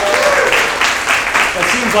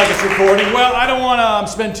seems like it's recording. Well, I don't want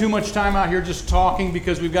to spend too much time out here just talking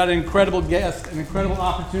because we've got an incredible guest, an incredible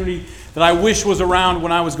opportunity that I wish was around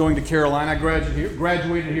when I was going to Carolina. I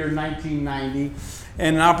graduated here in 1990,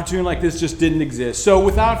 and an opportunity like this just didn't exist. So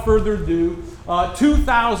without further ado,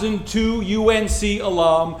 2002 UNC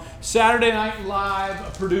alum, Saturday Night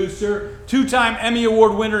Live producer, two-time Emmy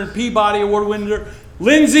Award winner and Peabody Award winner,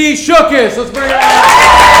 Lindsay Shookus. Let's bring her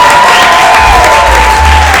out.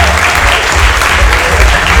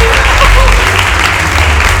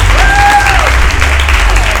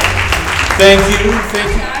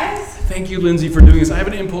 Thank you, Lindsay, for doing this. I have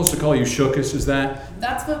an impulse to call you Shookus. Is that?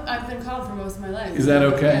 That's what I've been called for most of my life. Is that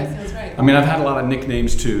okay? Yeah, it feels right. I mean, I've had a lot of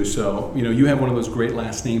nicknames too, so you have one of those great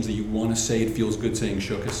last names that you want to say. It feels good saying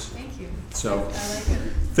Shookus. Thank you. So, I like it.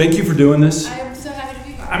 Thank you for doing this. I am so happy to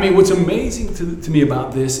be here. I mean, what's amazing to me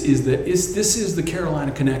about this is that this is the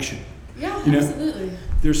Carolina connection. Yeah, absolutely.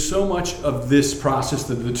 There's so much of this process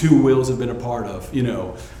that the two Wills have been a part of,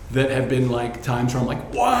 that have been like times where I'm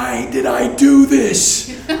like, why did I do this?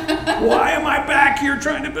 Why am I back here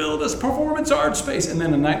trying to build this performance art space? And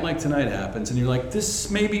then a night like tonight happens and you're like,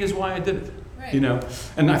 this maybe is why I did it. Right.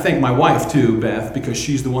 And I thank my wife too, Beth, because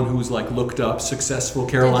she's the one who's like looked up successful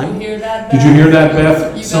Carolina. Did you hear that, Beth? Did you hear that,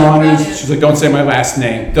 Beth? You Saunders. She's like, don't say my last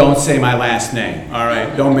name. Don't say my last name. All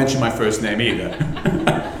right. Don't mention my first name either.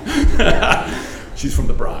 She's from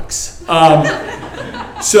the Bronx.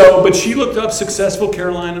 But she looked up successful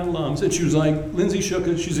Carolina alums, and she was like, Lindsay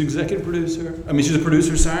Shookus, she's executive producer. She's a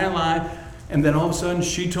producer, Saturday Night Live. And then all of a sudden,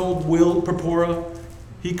 she told Will Purpura,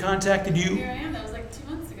 he contacted you. Here I am. That was like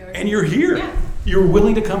 2 months ago. And you're here. Yeah. You're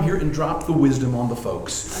willing to come here and drop the wisdom on the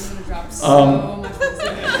folks. I'm going to drop so much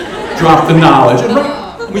wisdom. Drop the knowledge.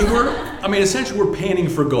 And essentially, we're panning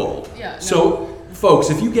for gold. Yeah. So,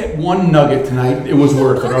 folks, if you get one nugget tonight, it was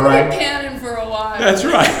worth it, all right? We're panning for a while. That's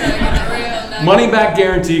right. Money back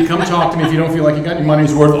guarantee. Come talk to me if you don't feel like you got your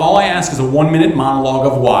money's worth. All I ask is a 1-minute monologue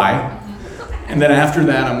of why. And then after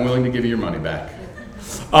that, I'm willing to give you your money back.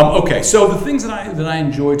 Okay, so the things that I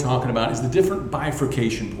enjoy talking about is the different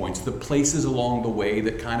bifurcation points, the places along the way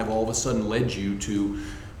that kind of all of a sudden led you to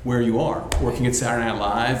where you are, working at Saturday Night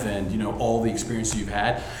Live and, all the experiences you've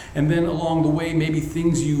had. And then along the way, maybe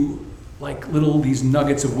things you like these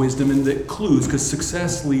nuggets of wisdom and the clues, because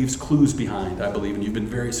success leaves clues behind, I believe, and you've been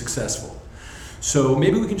very successful. So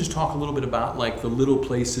maybe we can just talk a little bit about like the little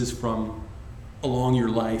places from along your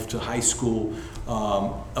life to high school,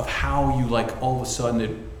 of how you like all of a sudden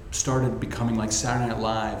it started becoming like Saturday Night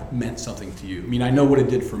Live meant something to you. I mean, I know what it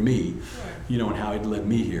did for me, Sure. And how it led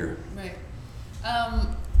me here. Right.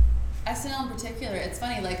 SNL in particular, it's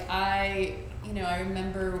funny, like I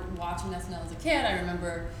remember watching SNL as a kid. I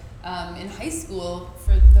remember in high school,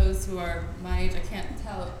 for those who are my age, I can't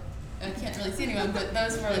really see anyone, but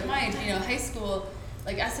those who are like my age, high school,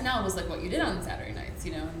 like SNL was like what you did on Saturday nights,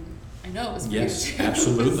 and I know it was for Yes, you too.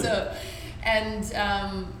 absolutely.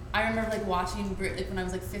 I remember like watching when I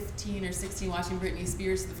was like 15 or 16, watching Britney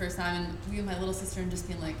Spears for the first time, and me and my little sister, and just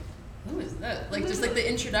being like, who is that? Like just like the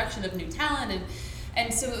introduction of new talent,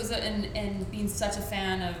 and so it was, and being such a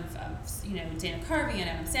fan of Dana Carvey and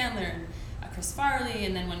Adam Sandler and Chris Farley,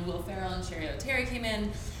 and then when Will Ferrell and Sherry O'Terry came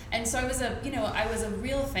in, and so I was a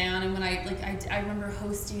real fan. And when I remember I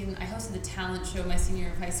hosted the talent show my senior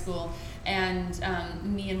year of high school, and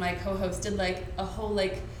me and my co-host did like a whole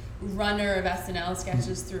like runner of SNL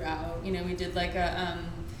sketches throughout. We did like a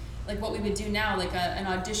like what we would do now, like an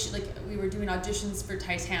audition, like we were doing auditions for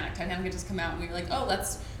Titanic. Titanic had just come out, and we were like, oh,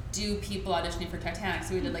 let's do people auditioning for Titanic.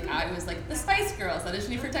 So we did like, I was like the Spice Girls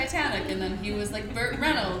auditioning for Titanic, and then he was like Burt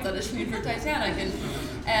Reynolds auditioning for Titanic,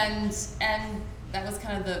 and that was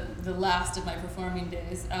kind of the last of my performing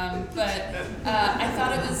days. But I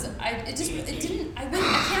thought it was, I can't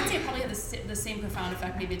say it probably had the same profound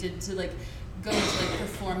effect maybe it did to like go into like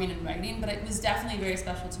performing and writing, but it was definitely very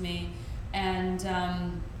special to me. And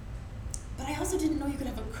but I also didn't know you could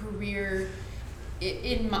have a career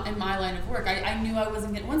in my line of work. I knew I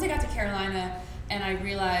wasn't gonna, once I got to Carolina and I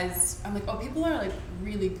realized, I'm like, oh, people are like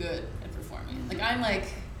really good at performing. Like I'm like,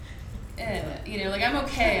 like I'm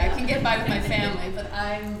okay, I can get by with my family, but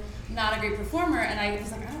I'm not a great performer, and I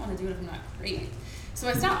was like, I don't want to do it if I'm not great. So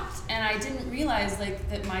I stopped, and I didn't realize like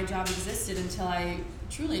that my job existed until I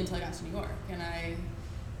got to New York, and I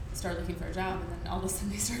started looking for a job, and then all of a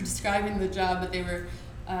sudden they started describing the job that they were,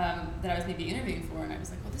 that I was maybe interviewing for, and I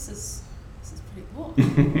was like, well, this is pretty cool. This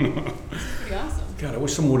is pretty awesome. God, I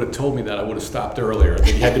wish someone would have told me that. I would have stopped earlier. I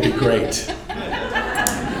think you had to be great.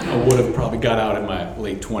 I would have probably got out in my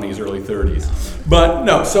late 20s, early 30s. But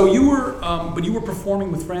no, so you were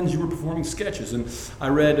performing with friends, you were performing sketches, and I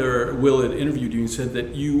read, or Will had interviewed you and said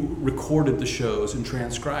that you recorded the shows and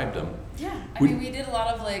transcribed them. Yeah, I mean, we did a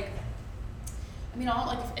lot of all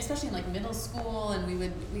especially in middle school, and we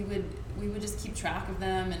would just keep track of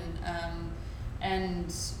them,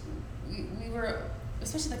 and we were,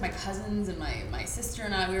 especially my cousins and my sister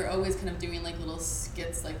and I, we were always kind of doing little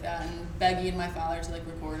skits like that, and begging my father to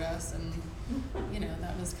record us, and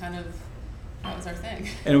that was our thing.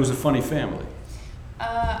 And it was a funny family.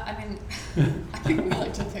 I think we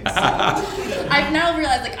like to think so. I've now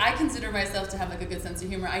realized I consider myself to have a good sense of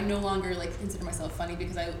humor. I no longer consider myself funny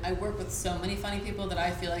because I work with so many funny people that I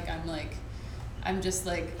feel like I'm just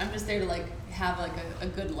there to have a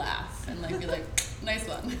good laugh and be nice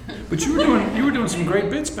one. But you were doing some great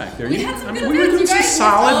bits back there. We had some good we were bits. doing some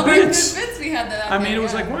solid bits. Good bits we had that. It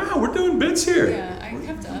was wow, we're doing bits here. Yeah, I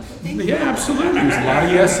kept up. Thank you. Yeah, absolutely. There's a lot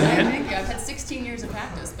of yes and. Thank you. I've had 16 years of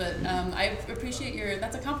practice, but I appreciate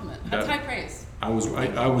that's a compliment. That's high praise. I was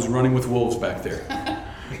running with wolves back there.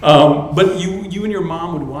 But you and your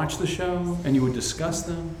mom would watch the show and you would discuss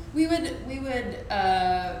them? We would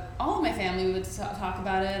all of my family would talk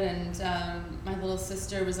about it, and my little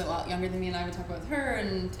sister was a lot younger than me, and I would talk about her,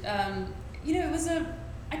 and it was I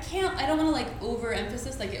don't want to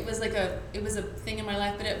overemphasis, it was a thing in my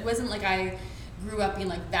life, but it wasn't I grew up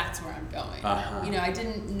being that's where I'm going. Uh-huh. I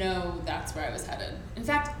didn't know that's where I was headed. In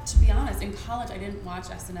fact, to be honest, in college I didn't watch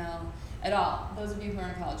SNL at all. Those of you who are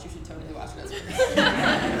in college, you should totally watch it as well.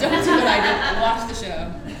 Don't do what I did. Watch the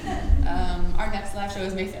show. Our next live show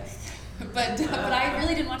is May 5th. But I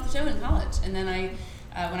really didn't watch the show in college. And then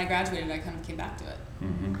when I graduated, I kind of came back to it.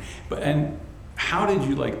 Mm-hmm. And how did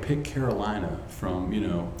you pick Carolina from,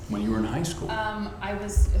 when you were in high school? I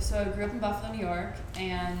grew up in Buffalo, New York,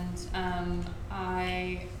 and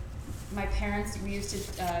my parents, we used to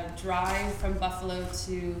drive from Buffalo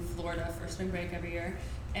to Florida for spring break every year,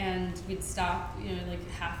 and we'd stop,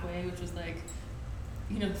 halfway, which was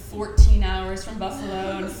 14 hours from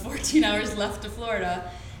Buffalo and 14 hours left to Florida.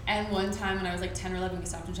 And one time when I was 10 or 11, we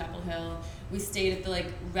stopped in Chapel Hill. We stayed at the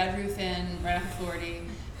Red Roof Inn right off of Florida,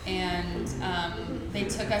 and they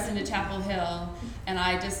took us into Chapel Hill, and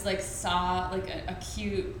I just saw a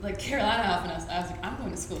cute Carolina outfit, and I was I'm going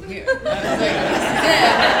to school here. I was this is it.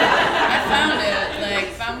 I found it,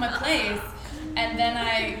 found my place. And then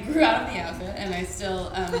I grew out of the outfit, and I still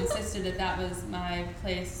insisted that was my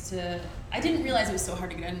place to. I didn't realize it was so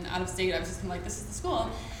hard to get in out of state. I was just this is the school.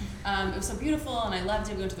 It was so beautiful, and I loved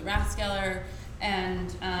it. We went to the Rathskeller,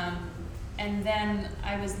 and then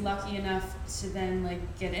I was lucky enough to then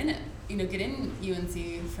get in it. Get in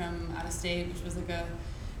UNC from out of state, which was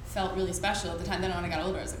felt really special at the time. Then when I got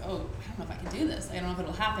older, I was oh, I don't know if I can do this. I don't know if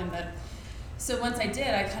it'll happen, but. So once I did,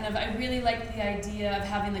 I really liked the idea of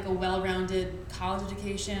having a well-rounded college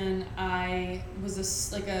education. I was I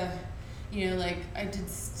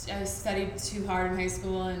studied too hard in high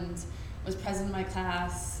school and was president of my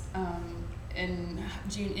class in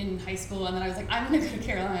high school, and then I was I'm gonna go to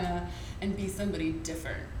Carolina and be somebody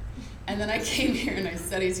different. And then I came here and I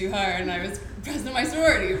studied too hard, and I was president of my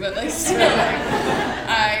sorority, but still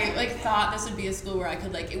I thought this would be a school where I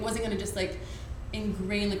could it wasn't gonna just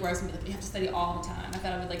ingrained where I was gonna be you have to study all the time. I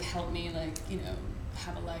thought it would help me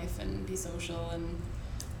have a life and be social and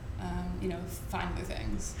find new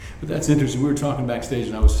things. But that's interesting. We were talking backstage,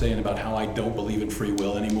 and I was saying about how I don't believe in free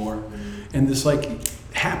will anymore. Mm-hmm. And this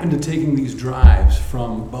happened to taking these drives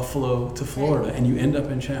from Buffalo to Florida, right. And you end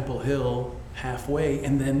up in Chapel Hill halfway,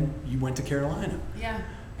 and then you went to Carolina. Yeah.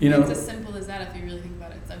 It's as simple as that if you really think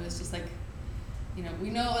about it. So I was just we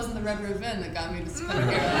know it wasn't the Red Roof Inn that got me to split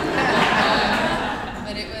Carolina.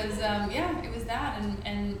 But it was, it was that.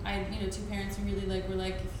 And I, two parents who really were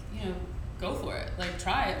go for it.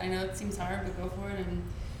 Try it. I know it seems hard, but go for it.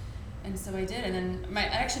 And so I did. And then my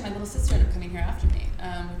little sister ended up coming here after me,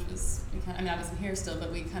 which was, I wasn't here still,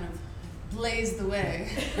 but we kind of blazed the way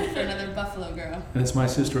for another Buffalo girl. And that's my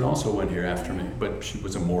sister also went here after me, but she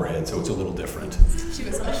was a Moorhead, so it's a little different. She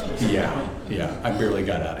was special. Yeah. I barely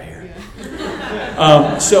got out of here.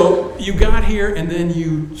 Yeah. So you got here, and then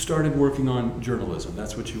you started working on journalism.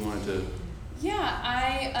 That's what you wanted to. Yeah,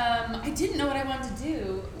 I didn't know what I wanted to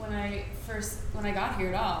do when I got here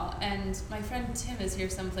at all. And my friend Tim is here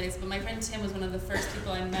someplace, but my friend Tim was one of the first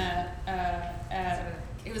people I met.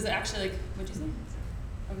 It was actually what'd you say?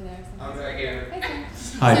 Over there. I'm right here.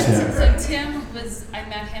 Hi, Tim. So Tim was, I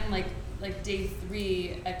met him day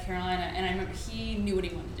 3 at Carolina, and I remember he knew what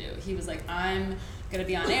he wanted to do. He was I'm gonna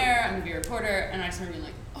be on air, I'm gonna be a reporter, and I just remember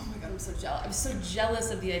being oh my god, I'm so jealous. I was so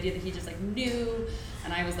jealous of the idea that he just like knew,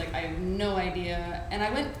 and I was like, I have no idea. And I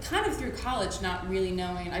went kind of through college not really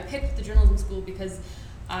knowing. I picked the journalism school because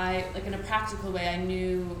I, like in a practical way, I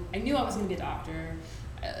knew I was going to be a doctor.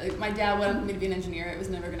 My dad wanted me to be an engineer. It was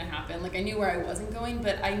never going to happen. Like I knew where I wasn't going,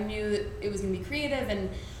 but I knew that it was going to be creative, and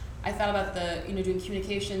I thought about doing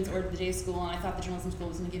communications or the day school, and I thought the journalism school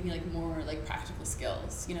was going to give me like more like practical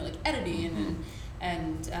skills, like editing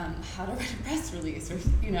and how to write a press release, or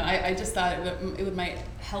I just thought it might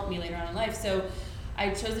help me later on in life. So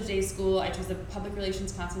I chose the day school. I chose the public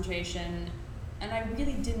relations concentration, and I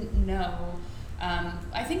really didn't know.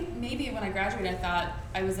 I think maybe when I graduated, I thought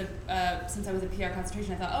since I was a PR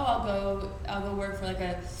concentration, I thought, I'll go work for like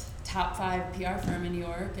a top 5 PR firm in New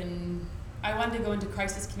York, and I wanted to go into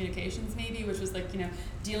crisis communications maybe, which was like,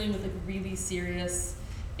 dealing with like really serious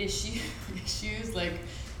issues, like,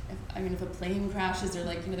 if a plane crashes, or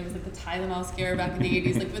like, there was like the Tylenol scare back in the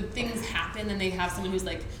 80s, like when things happen and they have someone who's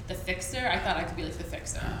like the fixer, I thought I could be like the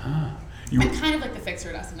fixer. Uh-huh. I'm kind of like the fixer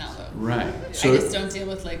at SNL though. Right. So I just don't deal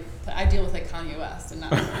with I deal with like Kanye West and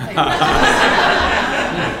not like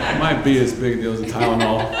it might be as big a deal as a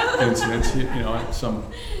Tylenol incident, at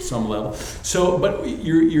some level. So, but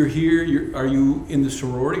you're here. Are you in the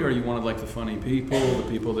sorority? Or are you one of like the funny people, the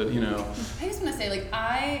people that I just want to say, like,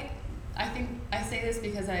 I think I say this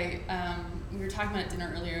because we were talking about at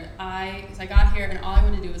dinner earlier. I got here and all I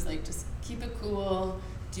wanted to do was like just keep it cool,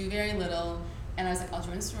 do very little, and I was like, I'll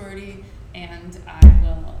join a sorority and I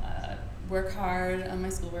will work hard on my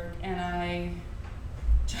schoolwork. And I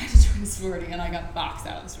tried to join a sorority and I got boxed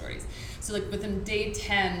out of the sororities. So like within day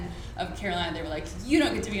 10 of Carolina, they were like, you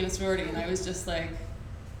don't get to be in a sorority. And I was just like,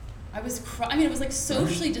 it was like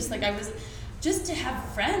socially just like, I was just to have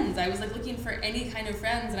friends. I was like looking for any kind of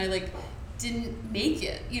friends, and I like didn't make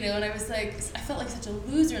it, and I was like, I felt like such a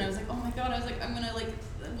loser, and I was like, oh my God, I was like, I'm gonna like,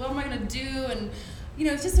 what am I gonna do? And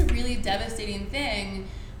it's just a really devastating thing.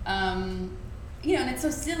 And it's so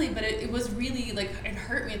silly, but it was really like, it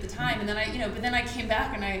hurt me at the time. And then but then I came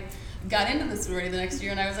back and I got into the sorority the next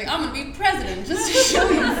year, and I was like, I'm gonna be president just to show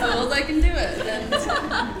you fools I can do it. And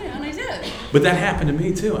and I did. But that happened to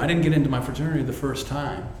me too. I didn't get into my fraternity the first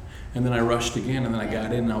time. And then I rushed again, and then I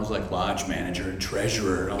got in, and I was like lodge manager and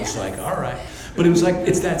treasurer, and I was like, all right. But it was like,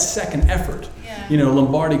 it's that second effort. Yeah.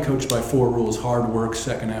 Lombardi coached by 4 rules: hard work,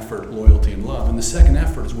 second effort, loyalty, and love. And the second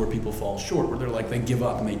effort is where people fall short, where they're like, they give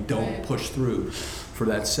up and they don't push through for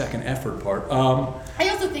that second effort part. I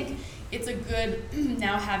also think it's a good,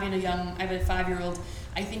 now having I have a 5-year-old,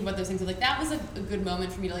 I think about those things, like that was a good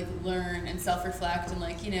moment for me to like learn and self-reflect and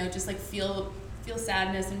like, just like feel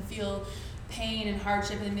sadness and feel pain and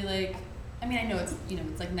hardship, and be like, I know it's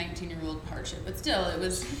it's like 19-year-old hardship, but still it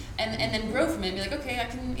was, and then grow from it and be like, okay, I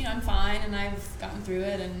can, I'm fine, and I've gotten through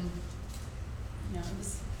it, and it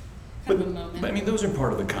was kind of a moment. But those are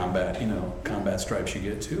part of the combat stripes you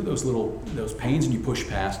get too, those pains, and you push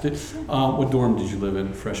past it. What dorm did you live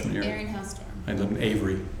in freshman year? Arian House dorm. I lived in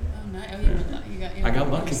Avery. Oh, nice. Oh, I got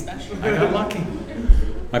lucky. I got lucky.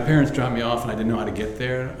 My parents dropped me off, and I didn't know how to get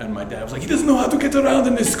there. And my dad was like, he doesn't know how to get around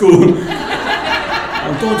in this school.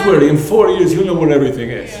 Don't worry, in 4 years, you'll know where everything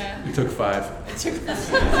is. Yeah. It took 5.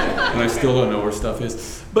 And I still don't know where stuff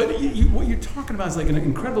is. But what you're talking about is like an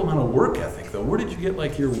incredible amount of work ethic, though. Where did you get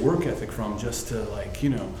like your work ethic from, just to like,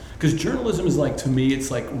 because journalism is like, to me,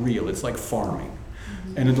 it's like real. It's like farming.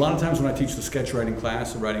 And a lot of times when I teach the sketch writing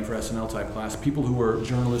class, the writing for SNL type class, people who are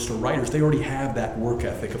journalists or writers, they already have that work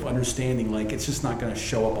ethic of understanding, like, it's just not going to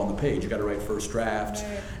show up on the page. You got to write first drafts,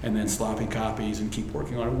 right, and then sloppy copies and keep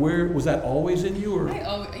working on it. Where was that always in you? Or?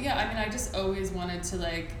 I just always wanted to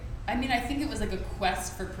like, I think it was like a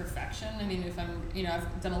quest for perfection. If I'm,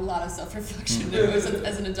 I've done a lot of self-reflection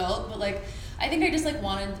as an adult, but like, I think I just like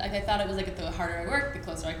wanted, like, I thought it was like the harder I work, the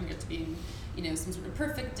closer I can get to being, some sort of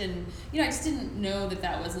perfect, and I just didn't know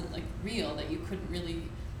that wasn't like real, that you couldn't really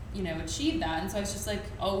achieve that. And so I was just like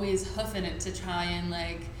always hoofing it to try and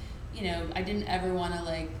like, I didn't ever want to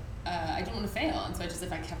like, I didn't want to fail. And so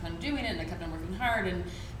I kept on doing it, and I kept on working hard, and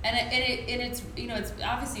it's it's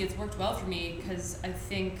obviously it's worked well for me, because I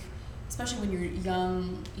think especially when you're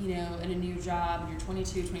young, in a new job, and you're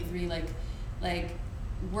 22, 23, like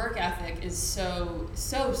work ethic is so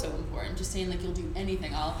important. Just saying like, you'll do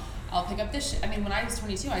anything. I'll pick up this shit. When I was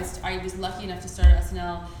 22, I was lucky enough to start at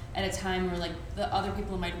SNL at a time where like the other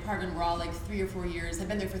people in my department were all like 3 or 4 years, had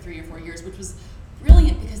been there for 3 or 4 years, which was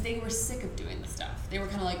brilliant because they were sick of doing the stuff. They were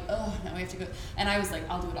kind of like, oh, now we have to go. And I was like,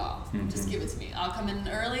 I'll do it all. Mm-hmm. Just give it to me. I'll come in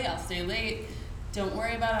early. I'll stay late. Don't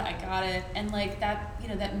worry about it. I got it. And like that,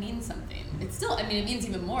 that means something. It's still, it means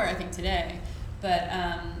even more, I think, today. But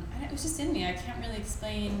it was just in me. I can't really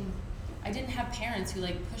explain I didn't have parents who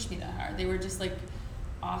like pushed me that hard. They were just like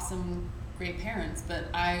awesome, great parents, but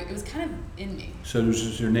it was kind of in me. So it was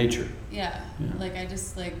just your nature. Yeah. Like I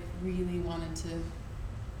just like really wanted to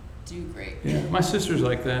do great. Yeah, my sister's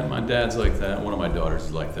like that. My dad's like that. One of my daughters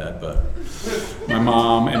is like that, but my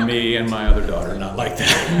mom and me and my other daughter are not like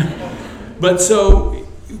that. But so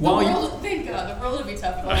thank God, the world would be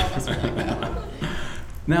tough if all of us were like that.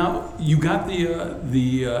 Now you got the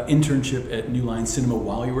internship at New Line Cinema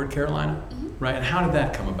while you were at Carolina, right? And how did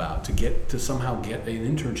that come about to somehow get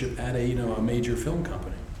an internship at a major film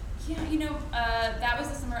company? Yeah, that was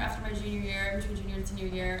the summer after my junior year, between junior and senior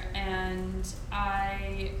year, and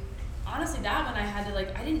I honestly that one I had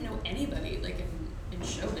to I didn't know anybody in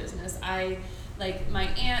show business. My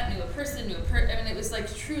aunt knew a person, I mean, it was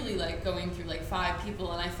truly going through 5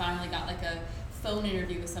 people, and I finally got a phone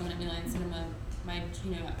interview with someone at New Line Cinema my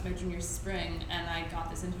junior spring, and I got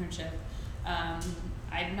this internship.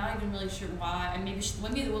 I'm not even really sure why.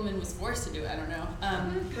 Maybe the woman was forced to do it. I don't know.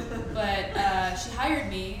 But she hired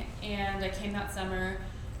me, and I came that summer,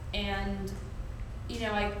 and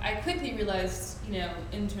I quickly realized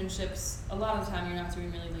internships a lot of the time you're not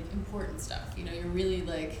doing really important stuff. You're really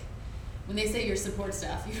when they say you're support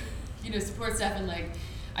staff, support staff,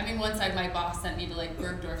 and one side my boss sent me to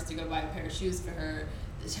Bergdorf's to go buy a pair of shoes for her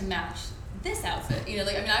to match this outfit.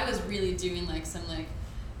 I was really doing some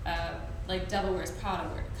Devil Wears Prada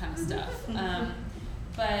kind of stuff.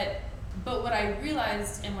 But what I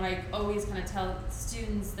realized, and what I always kind of tell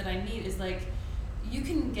students that I meet, is you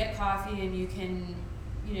can get coffee and you can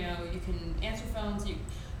answer phones,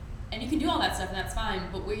 and you can do all that stuff, and that's fine.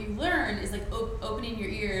 But what you learn is opening your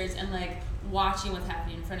ears and watching what's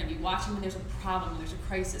happening in front of you, watching when there's a problem, when there's a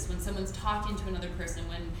crisis, when someone's talking to another person,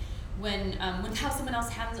 when how someone else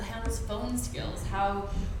handles phone skills,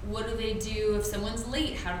 what do they do if someone's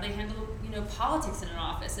late, how do they handle politics in an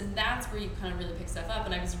office, and that's where you kind of really pick stuff up.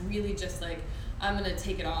 And I was really just I'm gonna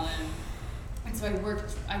take it all in, and so I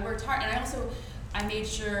worked hard, and I made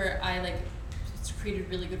sure I created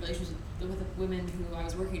really good relationships with the women who I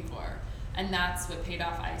was working for, and that's what paid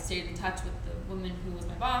off. I stayed in touch with the woman who was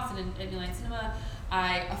my boss at New Line Cinema.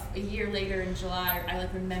 A year later in July, I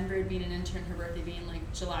remembered being an intern, her birthday being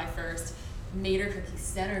July 1st, made her cookies,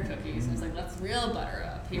 sent her cookies. I was let's real butter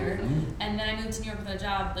up here. And then I moved to New York with a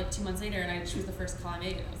job 2 months later, and she was the first call I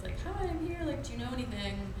made. And I was hi, I'm here. Do you know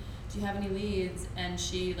anything? Do you have any leads? And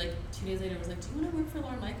she 2 days later was do you want to work for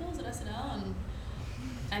Lauren Michaels at SNL? And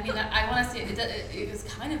I want to say it was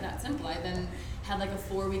kind of that simple. I then had a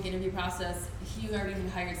 4-week interview process. He already had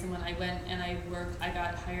hired someone. I went and I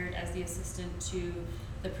got hired as the assistant to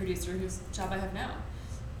the producer whose job I have now.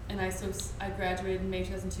 And I graduated in May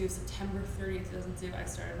 2002, September 30th, 2002, I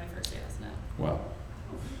started my first day at SNL. Wow.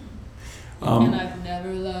 And I've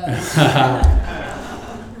never lied.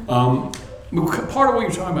 Part of what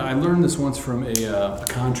you're talking about, I learned this once from a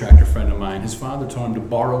contractor friend of mine. His father taught him to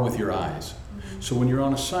borrow with your eyes. So when you're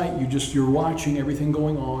on a site, you're watching everything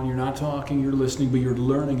going on. You're not talking, you're listening, but you're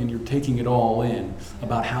learning and you're taking it all in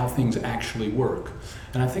about how things actually work.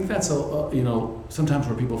 And I think that's sometimes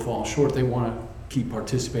where people fall short. They want to keep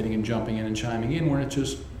participating and jumping in and chiming in, where it's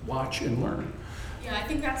just watch and learn. Yeah, I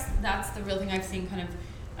think that's the real thing I've seen kind of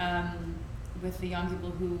with the young people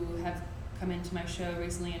who have come into my show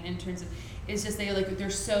recently and interns. It's just they're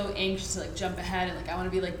so anxious to jump ahead and I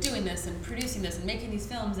want to be doing this and producing this and making these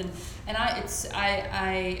films, and I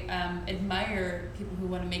admire people who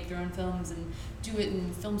want to make their own films and do it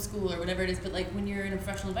in film school or whatever it is. But when you're in a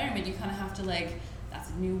professional environment, you kind of have to that's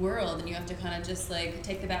a new world, and you have to kind of just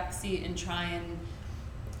take the back seat and try. And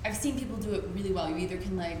I've seen people do it really well. You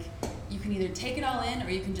can either take it all in or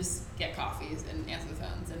you can just get coffees and answer the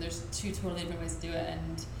phones, and there's 2 totally different ways to do it.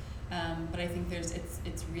 And but I think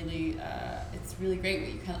it's really great what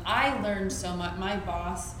you can. I learned so much. My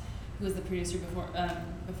boss, who was the producer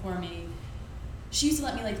before me, she used to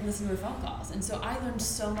let me listen to her phone calls, and so I learned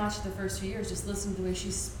so much the first few years just listening to the way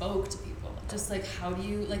she spoke to people. Just how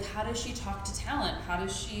does she talk to talent? How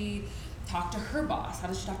does she talk to her boss? How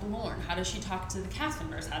does she talk to Lauren? How does she talk to the cast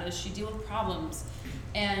members? How does she deal with problems?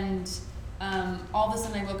 And all of a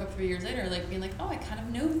sudden I woke up 3 years later being oh, I kind of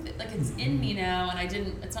know it's in me now, and I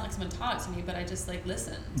didn't, it's not someone taught it to me, but I just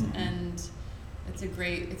listened. And it's a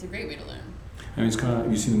great way to learn. I mean, it's kind of,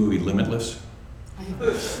 have you seen the movie Limitless?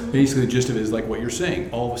 Basically the gist of it is what you're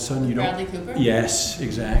saying. All of a sudden you don't. Bradley Cooper? Yes,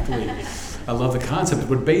 exactly. I love the concept,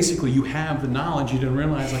 but basically you have the knowledge, you didn't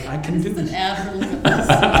realize I can do this.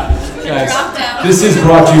 Guys, this is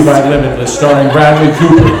brought to you by Limitless, starring Bradley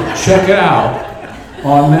Cooper. Check it out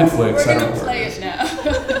on Netflix. We're going to play it now.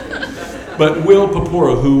 But Will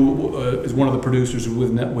Papora, who is one of the producers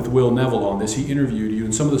with Will Neville on this. He interviewed you,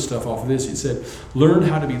 and some of the stuff off of this, he said, learn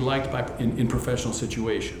how to be liked in professional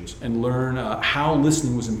situations, and learn how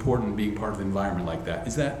listening was important in being part of an environment like that.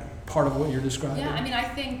 Is that part of what you're describing? Yeah, I mean, I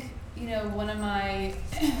think, one of my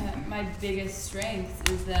my biggest strengths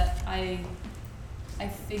is that I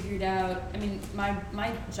figured out, I mean,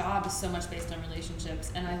 my job is so much based on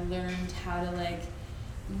relationships, and I learned how to like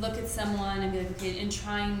look at someone and be like, okay, and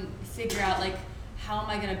try and figure out like, how am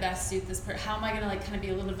I going to best suit this person? How am I going to like kind of be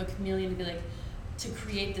a little bit of a chameleon to be like, to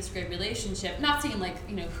create this great relationship? Not saying like,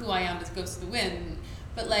 who I am just goes to the wind,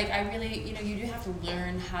 but like I really, you do have to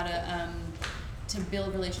learn how to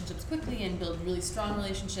build relationships quickly and build really strong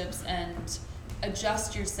relationships and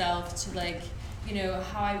adjust yourself to like,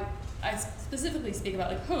 how I specifically speak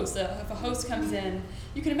about like hosts. If a host comes in,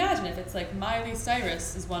 you can imagine if it's like Miley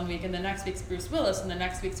Cyrus is one week and the next week's Bruce Willis and the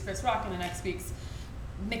next week's Chris Rock and the next week's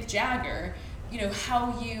Mick Jagger,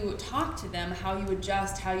 how you talk to them, how you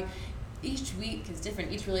adjust, each week is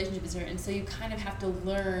different, each relationship is different, and so you kind of have to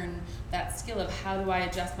learn that skill of how do I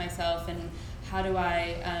adjust myself and how do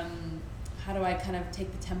I kind of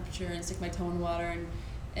take the temperature and stick my toe in water, and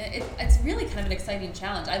it's really kind of an exciting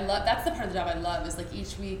challenge. That's the part of the job I love, is like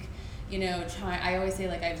each week, I always say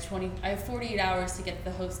like I have 48 hours to get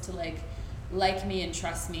the host to like me and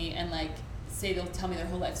trust me and like say they'll tell me their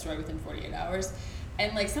whole life story within 48 hours.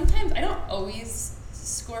 And like sometimes I don't always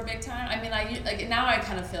score big time. I mean, now I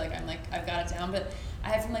kind of feel like I've got it down, but I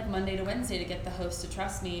have from like Monday to Wednesday to get the host to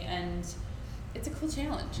trust me, and it's a cool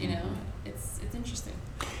challenge, It's interesting.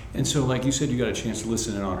 And so, like you said, you got a chance to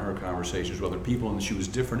listen in on her conversations with other people, and she was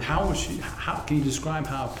different. How was she? How can you describe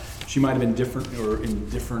how she might have been different or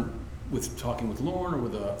indifferent with talking with Lauren or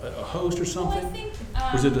with a host or something? Well, I think.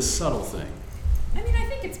 Was it a subtle thing? I mean, I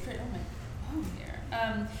think it's pretty. Oh my phone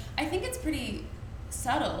here. I think it's pretty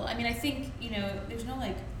subtle. I mean, I think there's no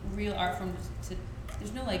like real art form to.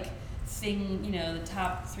 There's no like thing. The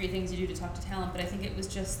top 3 things you do to talk to talent. But I think it was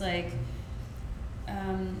just like.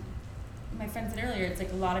 My friend said earlier, it's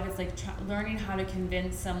like a lot of it's like learning how to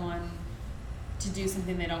convince someone to do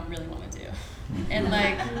something they don't really want to do, and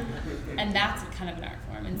like, and that's kind of an art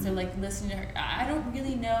form. And so like listening to her, I don't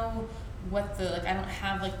really know what I don't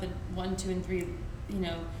have like the 1, 2, and 3.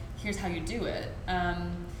 Here's how you do it. I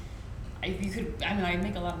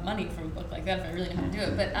make a lot of money from a book like that if I really know how to do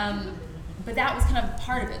it. But that was kind of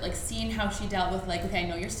part of it, like seeing how she dealt with like, okay, I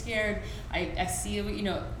know you're scared. I see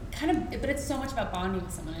kind of, but it's so much about bonding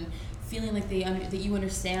with someone and feeling like that you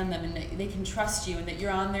understand them and that they can trust you and that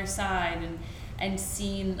you're on their side, and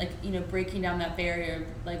seeing like breaking down that barrier,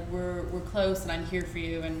 like we're close and I'm here for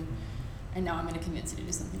you, and now I'm going to convince you to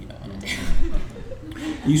do something you don't want to do.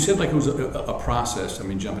 You said like it was a process. I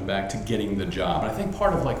mean, jumping back to getting the job. And I think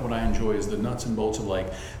part of like what I enjoy is the nuts and bolts of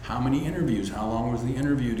like how many interviews, how long was the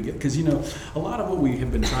interview to get, because a lot of what we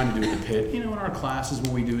have been trying to do at the Pit, in our classes,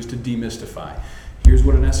 what we do is to demystify. Here's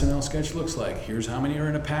what an SNL sketch looks like. Here's how many are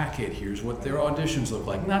in a packet. Here's what their auditions look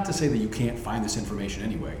like. Not to say that you can't find this information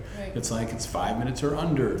anyway. Right. It's like it's 5 minutes or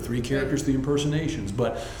under, 3 characters, 3 impersonations.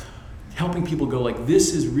 But helping people go like,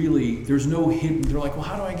 this is really, there's no hidden, they're like, well,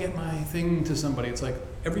 how do I get my thing to somebody? It's like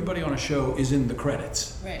everybody on a show is in the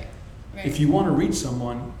credits. Right. If you want to reach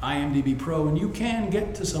someone, IMDb Pro, and you can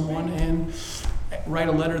get to someone and write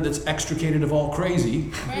a letter that's extricated of all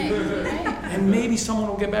crazy. Right. And maybe someone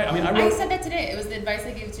will get back. I mean, I said that today. It was the advice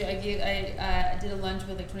I gave to. I did a lunch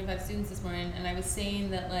with like 25 students this morning, and I was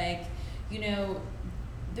saying that like,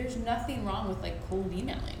 there's nothing wrong with like cold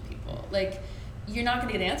emailing people. Like, you're not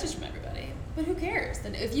going to get answers from everybody, but who cares?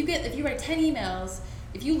 Then if you write 10 emails,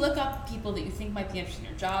 if you look up people that you think might be interesting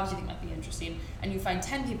or jobs you think might be interesting, and you find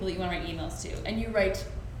 10 people that you want to write emails to, and you write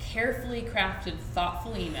carefully crafted,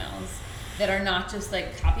 thoughtful emails that are not just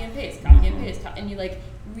like copy and paste, and you like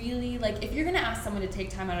really like, if you're going to ask someone to take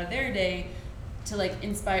time out of their day to like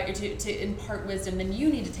inspire, to impart wisdom, then you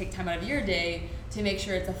need to take time out of your day to make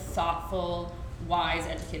sure it's a thoughtful, wise,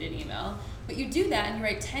 educated email. But you do that and you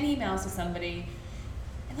write 10 emails to somebody,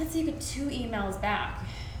 and let's say you get 2 emails back.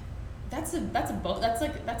 That's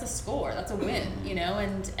a score. That's a win,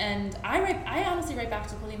 And I honestly write back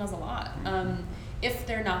to cool emails a lot. If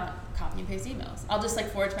they're not copy and paste emails, I'll just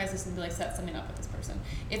like forward to my assistant and be like, set something up with this person.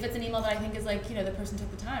 If it's an email that I think is like, the person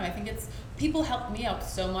took the time. I think people helped me out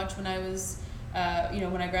so much when I was,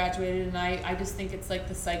 when I graduated, and I just think it's like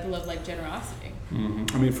the cycle of like generosity.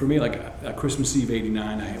 Mm-hmm. I mean, for me, like Christmas Eve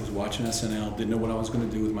 '89, I was watching SNL, didn't know what I was going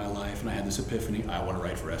to do with my life, and I had this epiphany: I want to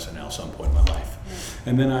write for SNL some point in my life. Right.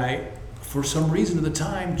 And then for some reason at the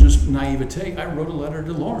time, just naivete, I wrote a letter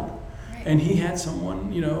to Lauren, right. And he had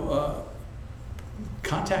someone,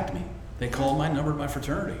 contact me. They called my number at my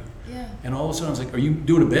fraternity. Yeah. And all of a sudden I was like, are you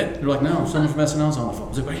doing a bit? They're like, no, someone from SNL's on the phone. I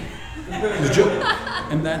was like, wait. It was a joke.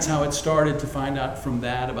 And that's how it started, to find out from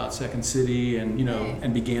that about Second City, and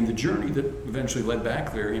and began the journey that eventually led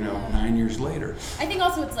back there, 9 years later. I think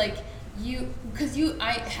also it's like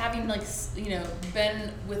having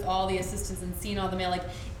been with all the assistants and seen all the mail, like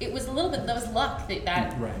it was a little bit, that was luck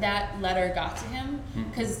that letter got to him,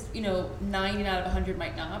 because 90 out of 100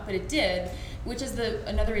 might not, but it did, which is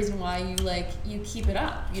another reason why you keep it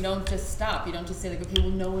up. You don't just stop. You don't just say like, okay,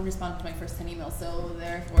 well, no one responded to my first 10 emails, so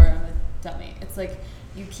therefore I'm a dummy. It's like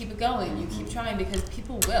you keep it going, you keep trying, because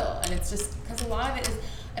people will, and it's just because a lot of it is.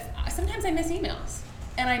 Sometimes I miss emails,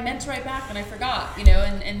 and I meant to write back and I forgot,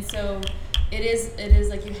 and so it is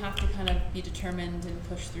like you have to kind of be determined and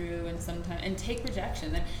push through, and sometimes and take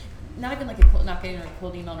rejection. And not even like not getting a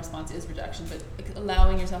cold email response is rejection, but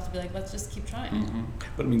allowing yourself to be like, let's just keep trying. Mm-hmm.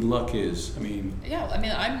 But luck is, yeah,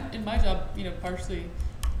 I'm in my job, partially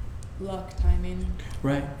luck, timing.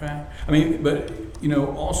 Right. But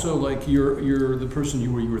also like you're the person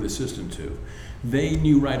you were the assistant to. They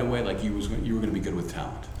knew right away like you were going to be good with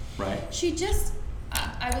talent, right?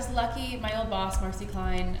 I was lucky. My old boss, Marcy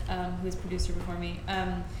Klein, who was producer before me,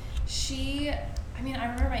 I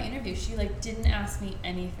remember my interview, she didn't ask me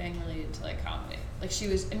anything related to comedy.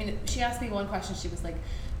 She asked me one question. She was like,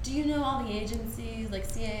 do you know all the agencies like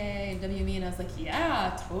CAA and WME? And I was like,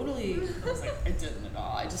 yeah, totally. I was like, I didn't at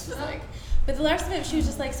all. I just was like, but the last of it, she was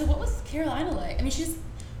just like, so what was Carolina like? She just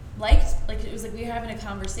liked, it was like we were having a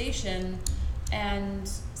conversation, and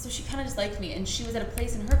so she kind of just liked me, and she was at a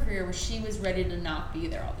place in her career where she was ready to not be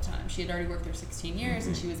there all the time. She had already worked there 16 years,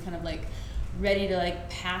 and she was kind of ready to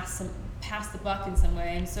pass the buck in some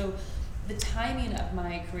way. And so the timing of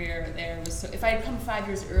my career there was so. If I had come 5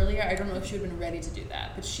 years earlier, I don't know if she would have been ready to do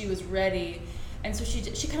that, but she was ready, and so she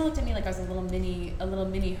kind of looked at me like I was a little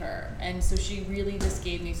mini her, and so she really just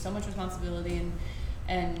gave me so much responsibility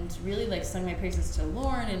and really sung my praises to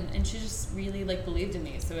Lauren, and she just really believed in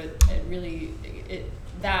me. So it really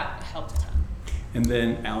that helped a ton. And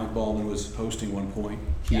then Alec Baldwin was hosting one point.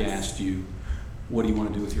 He asked you, what do you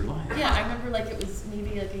want to do with your life? Yeah, I remember it was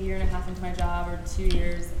maybe a year and a half into my job, or 2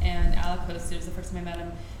 years, and Alec hosted. It was the first time I met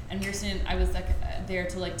him, and we were sitting. I was there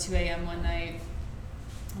till 2 a.m. one night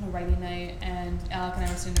on a writing night, and Alec and I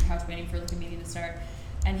were sitting on the couch waiting for a meeting to start,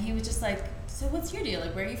 and he was just like, so what's your deal?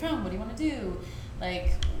 Where are you from? What do you want to do?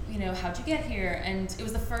 How'd you get here? And it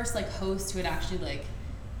was the first host who had actually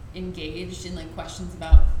engaged in questions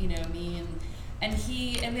about me, and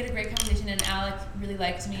we had a great conversation, and Alec really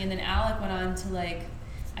liked me, and then Alec went on to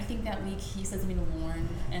I think that week he said something to Lauren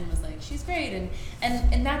and was like, she's great, and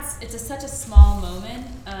it's such a small moment,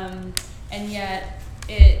 and yet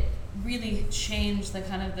it really changed the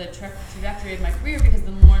kind of the trajectory of my career, because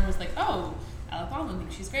then Lauren was like, oh, Alec Baldwin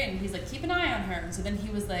thinks she's great, and he's like, keep an eye on her, and so then he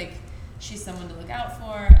was like, she's someone to look out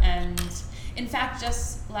for. And in fact,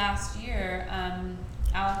 just last year,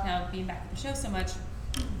 Alec now being back at the show so much,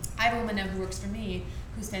 I have a woman now who works for me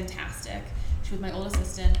who's fantastic. She was my old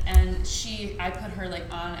assistant, and I put her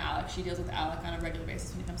on Alec. She deals with Alec on a regular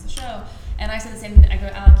basis when he comes to the show. And I said the same thing. I go,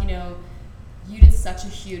 Alec, you did such a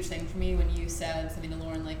huge thing for me when you said something to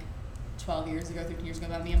Lauren 12 years ago, 13 years ago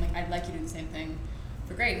about me. I'm like, I'd like you to do the same thing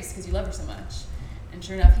for Grace, because you love her so much. And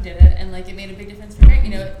sure enough, he did it, and it made a big difference for Grace.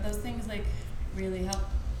 Those things really help.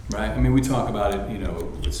 Right. We talk about it,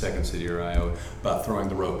 with Second City or IO, about throwing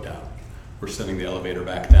the rope down. We're sending the elevator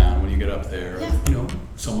back down when you get up there. Yeah.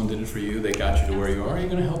 Someone did it for you. They got you to where you are. You're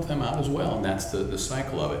going to help them out as well, and that's the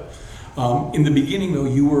cycle of it. In the beginning, though,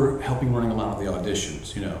 you were helping running a lot of the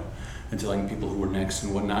auditions, and telling people who were next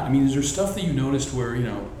and whatnot. Is there stuff that you noticed where,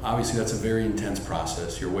 obviously that's a very intense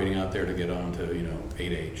process. You're waiting out there to get on to,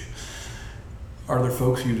 8H. Are there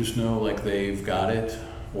folks you just know they've got it,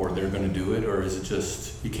 or they're going to do it, or is it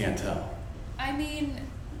just you can't tell?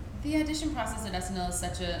 The audition process at SNL is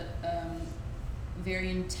such a very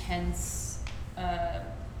intense time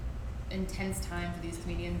for these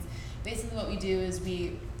comedians. Basically, what we do is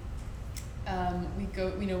we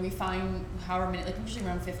go, we find however many, usually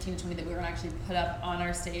around 15 to 20 that we're going to actually put up on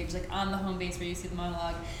our stage, on the home base where you see the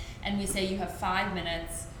monologue, and we say you have 5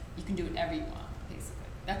 minutes. You can do whatever you want, basically.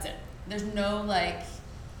 That's it. There's no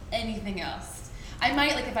anything else. I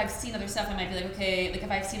might if I've seen other stuff, I might be okay.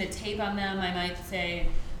 If I've seen a tape on them, I might say,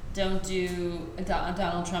 don't do a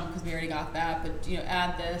Donald Trump because we already got that, but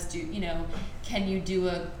add this. Can you do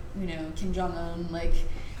a Kim Jong Un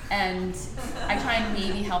And I try and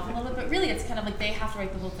maybe help them a little bit, but really it's kind of they have to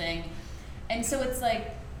write the whole thing, and so it's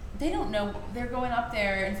they don't know. They're going up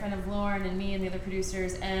there in front of Lauren and me and the other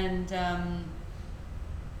producers, and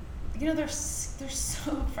they're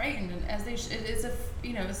so frightened, and as it's a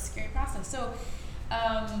a scary process. So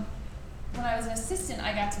when I was an assistant,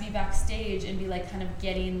 I got to be backstage and be like kind of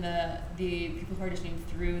getting the people who are auditioning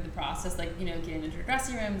through the process, like, you know, getting into their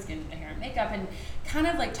dressing rooms, getting their hair and makeup, and kind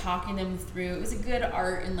of like talking them through. It was a good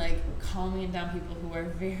art in like calming down people who are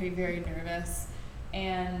very, very nervous.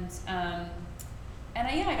 And I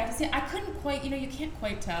got to see, I couldn't quite, you know, you can't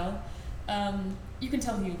quite tell. You can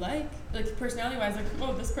tell who you like personality-wise, like,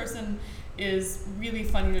 oh, this person is really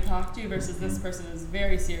funny to talk to versus this person is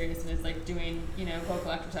very serious and is like doing, you know, vocal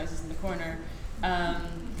exercises in the corner.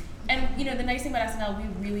 And you know, the nice thing about SNL, we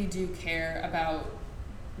really do care about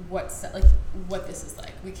what this is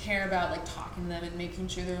like. We care about like talking to them and making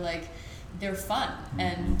sure they're fun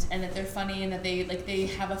and that they're funny and that they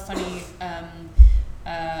have a funny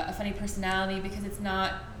personality, because it's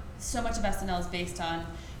not so much of SNL is based on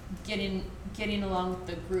getting along with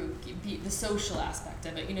the group, the social aspect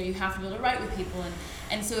of it. You know, you have to be able to write with people,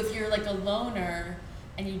 and so if you're like a loner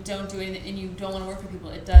and you don't do anything and you don't want to work with people,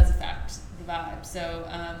 it does affect the vibe. So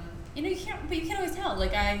you know, you can't always tell.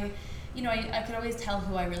 Like I could always tell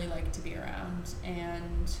who I really like to be around,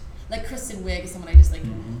 and like Kristen Wiig is someone I just like.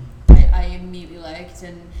 I immediately liked,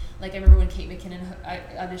 and like I remember when Kate McKinnon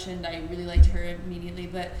auditioned, I really liked her immediately.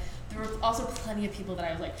 But there were also plenty of people that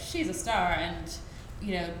I was like, she's a star, and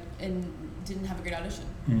you know, and didn't have a great audition.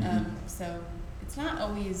 So it's not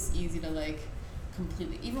always easy to like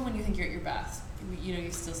completely, even when you think you're at your best, you know,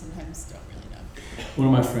 you still sometimes don't really know. One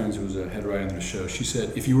of my friends who was a head writer on the show, she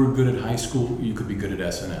said if you were good at high school, you could be good at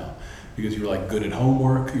SNL. Because you were like good at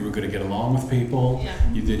homework, you were good at get along with people,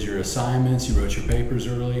 you did your assignments, you wrote your papers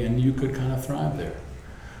early, and you could kind of thrive there.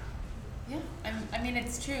 Yeah, I mean,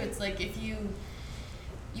 it's true. It's like if you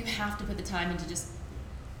have to put the time into just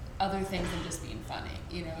other things than just being funny.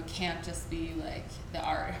 You know, it can't just be like the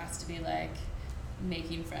art. It has to be like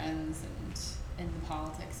making friends and the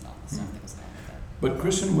politics and all the stuff that goes along with it. But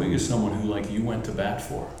Kristen Wiig is someone who like you went to bat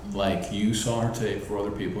for. Like you saw her tape for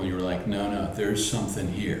other people, and you were like, no, there's something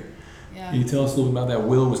here. Yeah. Can you tell us a little bit about that?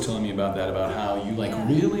 Will was telling me about that, about how you like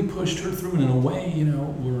really pushed her through, and in a way, you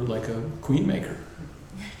know, were like a queen maker.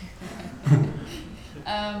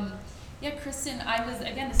 Yeah, Kristen,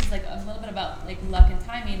 this is like a little bit about like luck and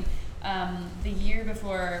timing. The year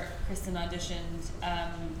before Kristen auditioned,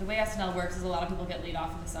 the way SNL works is a lot of people get laid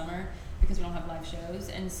off in the summer because we don't have live shows.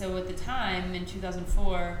 And so at the time, in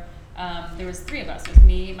 2004, there was three of us. It was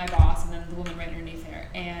me, my boss, and then the woman right underneath her.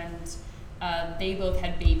 And they both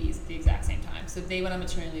had babies at the exact same time. So they went on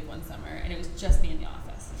maternity leave one summer, and it was just me in the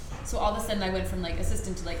office. So all of a sudden, I went from like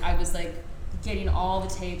assistant to like, I was like getting all the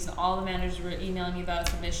tapes, and all the managers were emailing me about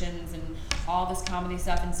submissions and all this comedy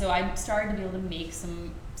stuff. And so I started to be able to make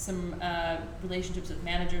some relationships with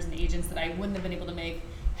managers and agents that I wouldn't have been able to make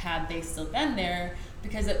had they still been there,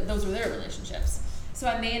 because those were their relationships. So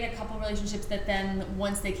I made a couple relationships that then,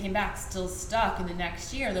 once they came back, still stuck. And the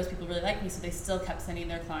next year, those people really liked me, so they still kept sending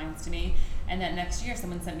their clients to me. And that next year,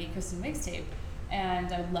 someone sent me Kristen Wiig's tape,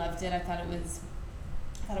 and I loved it. I thought it was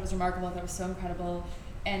remarkable. I thought it was so incredible.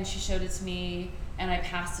 And she showed it to me, and I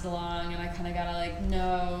passed it along, and I kind of got like,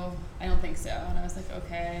 no, I don't think so. And I was like,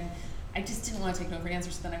 okay. And I just didn't want to take no for an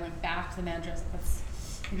answer. So then I went back to the manager. I was like,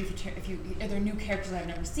 maybe are there new characters I've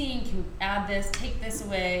never seen? Can you add this? Take this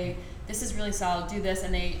away. This is really solid. Do this.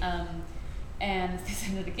 And they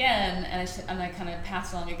sent it again, and I kind of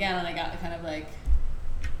passed along again, and I got kind of like,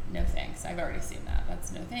 no thanks. I've already seen that.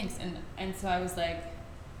 That's no thanks. And so I was like,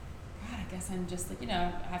 God, I guess I'm just like, you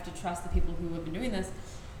know, I have to trust the people who have been doing this.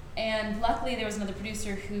 And luckily there was another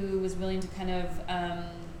producer who was willing to kind of,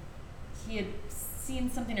 he had seen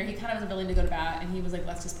something, or he kind of was willing to go to bat, and he was like,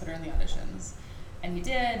 let's just put her in the auditions. And he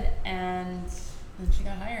did, and then she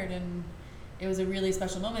got hired, and it was a really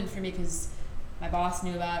special moment for me because my boss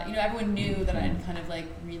knew about, you know, everyone knew that I had kind of like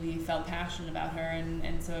really felt passionate about her,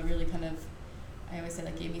 and so it really kind of, I always say,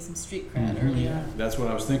 like, gave me some street cred early on. That's what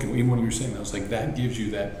I was thinking. Even when you were saying that, I was like, that gives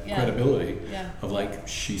you that credibility of like,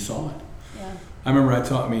 she saw it. Yeah. I remember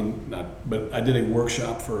I did a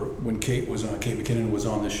workshop for when Kate McKinnon was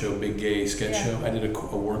on the show, Big Gay Sketch Show. I did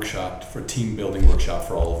a workshop for team building workshop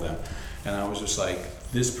for all of them. And I was just like,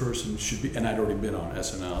 this person should be, and I'd already been on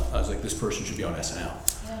SNL. I was like, this person should be on SNL.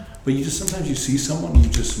 Yeah. But sometimes you see someone, you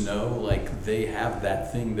just know, like, they have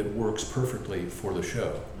that thing that works perfectly for the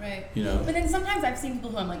show. Right. You know? But then sometimes I've seen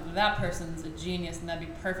people who I'm like, that person's a genius and that'd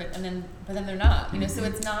be perfect, but then they're not, you know, so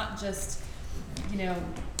it's not just, you know,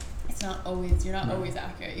 it's not always, you're not always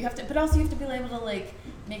accurate. You have to, but also you have to be able to like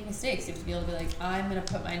make mistakes. You have to be able to be like, I'm going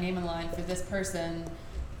to put my name on the line for this person,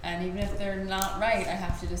 and even if they're not right, I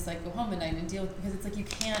have to just like go home at night and deal with it, because it's like you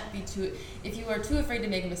can't be if you are too afraid to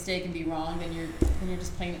make a mistake and be wrong, then you're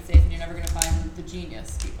just playing it safe, and you're never going to find the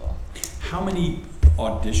genius people. How many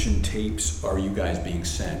audition tapes are you guys being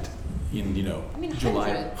sent in,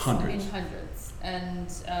 July? Hundreds. And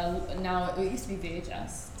now, it used to be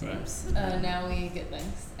VHS tapes. Right. Now we get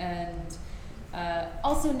links. And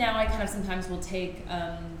also now I kind of sometimes will take,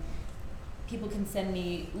 people can send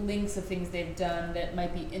me links of things they've done that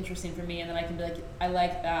might be interesting for me, and then I can be like, I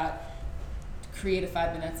like that. Create a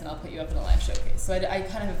 5 minutes and I'll put you up in a live showcase. So I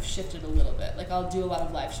kind of have shifted a little bit. Like I'll do a lot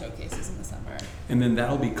of live showcases in the summer. And then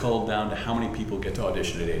that'll be culled down to how many people get to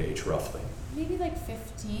audition at 8H roughly? Maybe like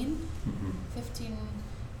 15. 15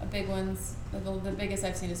 big ones. The biggest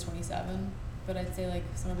I've seen is 27, but I'd say like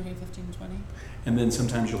somewhere between 15 and 20. And then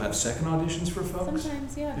sometimes you'll have second auditions for folks?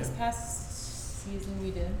 Sometimes, yeah. This past season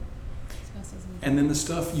we did. And then the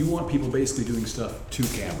stuff, you want people basically doing stuff to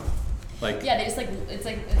camera. Like, yeah, they just it's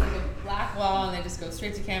like a black wall, and they just go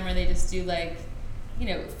straight to camera. They just do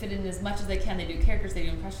fit in as much as they can. They do characters, they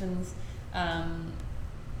do impressions, and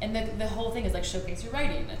the whole thing is like showcase your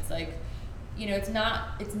writing. It's like, it's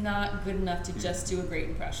not good enough to just do a great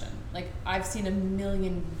impression. Like I've seen a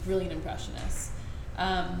million brilliant impressionists,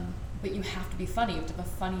 but you have to be funny. You have to have a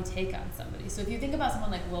funny take on somebody. So if you think about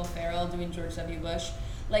someone like Will Ferrell doing George W. Bush,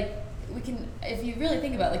 like. If you really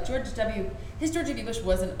think about it, like George W. Bush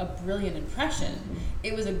wasn't a brilliant impression.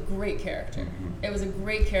 It was a great character. It was a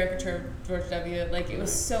great caricature of George W. Like it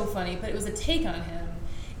was so funny, but it was a take on him.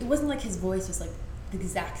 It wasn't like his voice was like the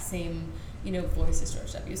exact same, voice as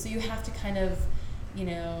George W. So you have to kind of,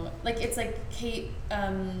 like it's like Kate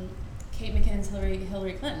McKinnon's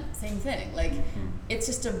Hillary Clinton, same thing. Like, it's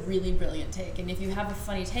just a really brilliant take. And if you have a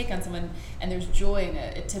funny take on someone and there's joy in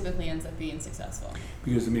it, it typically ends up being successful.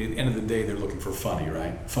 Because, at the end of the day, they're looking for funny,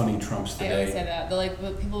 right? Funny trumps the day. I always say that.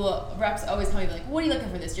 Reps always tell me, like, what are you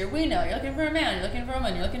looking for this year? We know. You're looking for a man. You're looking for a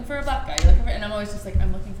woman. You're looking for a black guy. And I'm always just like,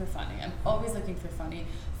 I'm looking for funny. I'm always looking for funny.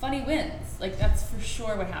 Funny wins. Like, that's for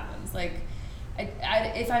sure what happens. Like,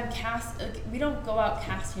 if I'm cast, like, we don't go out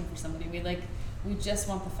casting for somebody. We just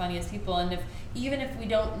want the funniest people, and even if we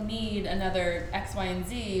don't need another X, Y, and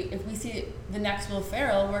Z, if we see the next Will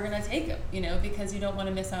Ferrell, we're gonna take him, because you don't want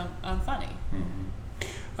to miss on funny.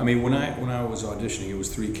 I mean, when I was auditioning, it was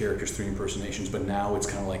 3 characters, 3 impersonations, but now it's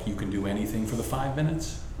kind of like you can do anything for the 5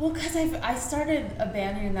 minutes. Well, because I started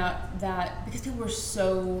abandoning that because people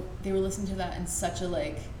they were listening to that in such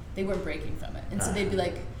a they weren't breaking from it, and so they'd be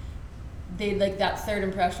like. That third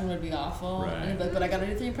impression would be awful, and they'd be like, but I gotta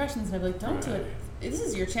do 3 impressions, and I'd be like, don't do it. This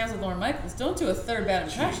is your chance with Lorne Michaels. Don't do a third bad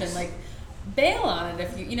impression. Jeez. Like, bail on it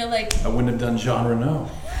if you I wouldn't have done Jean Reno.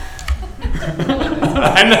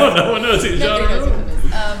 I know, no one knows who Jean Reno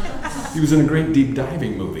is. He was in a great deep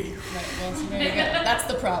diving movie. Right, well, so there you go. That's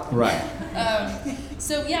the problem. Right.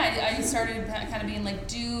 So yeah, I started kind of being like,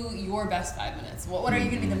 do your best 5 minutes. What are you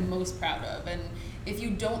going to be the most proud of? And if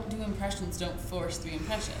you don't do impressions, don't force 3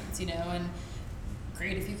 impressions, and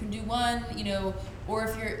great if you can do 1, or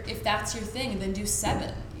if that's your thing, then do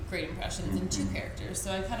 7 great impressions and 2 characters.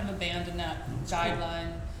 So I kind of abandoned that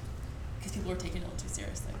guideline because people were taking it a little too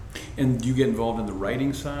seriously. And do you get involved in the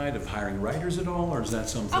writing side of hiring writers at all, or is that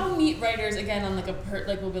something? I'll meet writers again on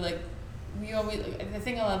we'll be like, we always, the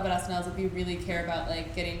thing I love about SNL is we really care about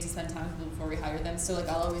getting to spend time with people before we hire them. So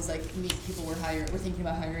I'll always meet people we're thinking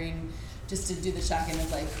about hiring, just to do the check-in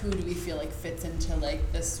of who do we feel fits into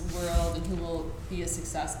this world, and who will be a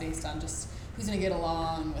success based on just who's going to get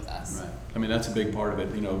along with us. Right. I mean, that's a big part of it.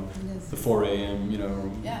 The 4 a.m.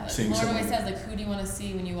 Yeah. Seeing Lauren someone. always says who do you want to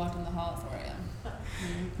see when you walk in the hall at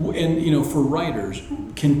 4 a.m. And for writers,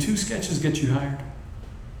 can 2 sketches get you hired,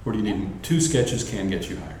 or do you need 2 sketches can get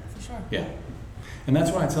you hired? For sure. Yeah. And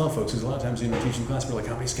that's what I tell folks. Is a lot of times teaching class, they're like,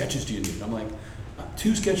 how many sketches do you need? I'm like.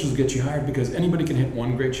 2 sketches will get you hired because anybody can hit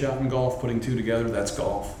 1 great shot in golf. Putting 2 together, that's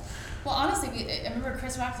golf. Well, honestly, I remember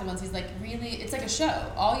Chris Rock said once, he's like, really, it's like a show.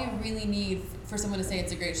 All you really need for someone to say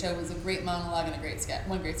it's a great show is a great monologue and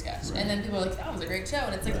one great sketch. Right. And then people are like, that was a great show.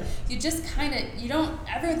 And it's like, you just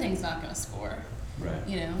everything's not going to score.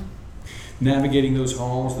 Right. Navigating those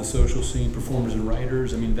halls, the social scene, performers and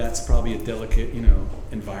writers, I mean, that's probably a delicate,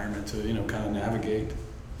 environment to, kind of navigate.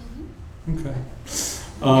 Okay.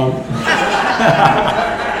 Is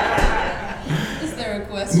there a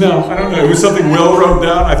question? No, I don't know. It was something Will wrote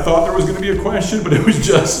down. I thought there was going to be a question, but it was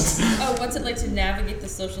just. Oh, what's it like to navigate the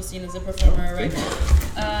social scene as a performer or writer?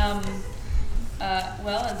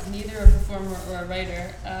 Well, as neither a performer or a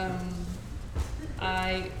writer,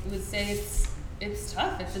 I would say it's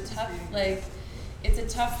tough. It's a tough,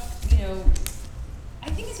 I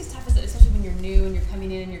think it's just tough, especially when you're new and you're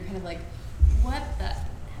coming in and you're kind of like, what the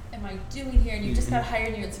am I doing here? And you just got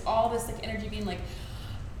hired, and it's all this energy being like,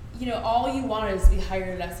 all you wanted is to be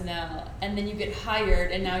hired at SNL, and then you get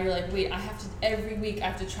hired, and now you're like, wait, every week I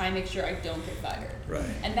have to try and make sure I don't get fired. Right.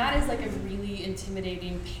 And that is like a really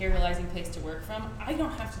intimidating, paralyzing place to work from. I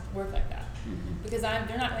don't have to work like that. Mm-hmm. They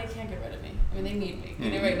can't get rid of me. I mean, they need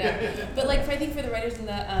me, right now. But like, I think for the writers and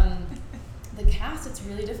the cast, it's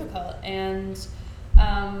really difficult. And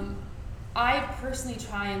I personally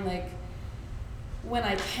try and like, when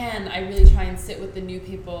I can, I really try and sit with the new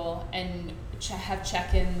people and have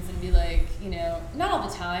check-ins and be like, not all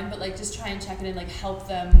the time, but like just try and check in and like help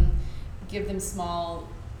them, give them small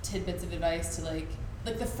tidbits of advice to like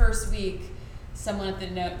the first week, someone at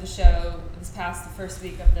the show, the first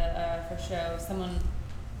week of the first show,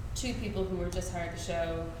 two people who were just hired to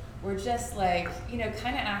show were just like,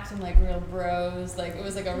 kind of acting like real bros, like it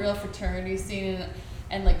was like a real fraternity scene,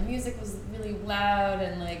 and like music was really loud,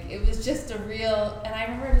 and like it was just and I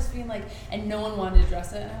remember just being like, and no one wanted to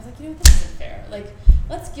address it, and I was like, this isn't fair, like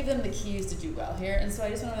let's give them the keys to do well here. And so I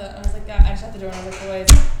just went over and I was like, I shut the door and I was like,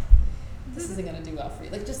 boys, this isn't gonna do well for you,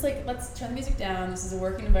 like just like let's turn the music down, this is a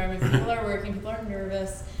working environment, people are working, people are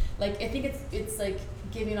nervous, like I think it's like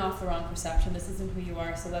giving off the wrong perception, this isn't who you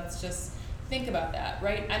are, so let's just think about that,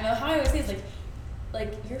 right? I know how I always say is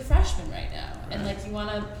like you're freshmen right now, and like you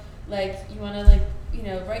wanna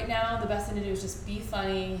right now the best thing to do is just be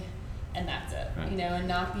funny, and that's it, right. And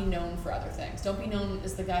not be known for other things. Don't be known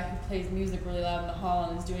as the guy who plays music really loud in the hall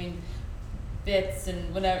and is doing bits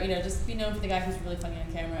and whatever, just be known for the guy who's really funny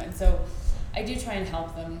on camera. And so I do try and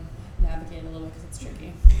help them navigate a little bit because it's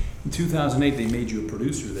tricky. In 2008, they made you a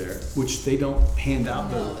producer there, which they don't hand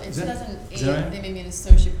out. No, in 2008 right? they made me an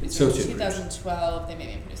associate producer. In 2012, they made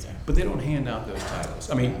me a producer. But they don't hand out those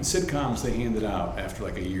titles. I mean, sitcoms, they hand it out after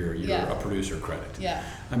like a year, a producer credit. Yeah.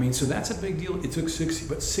 I mean, so that's a big deal. It took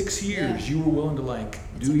 6 years. You were willing to like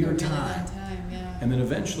do your time. Really long time, yeah. And then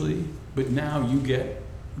eventually, but now you get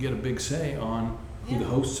a big say on who the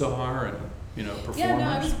hosts are and, performers. Yeah, no,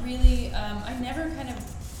 I was really, I never kind of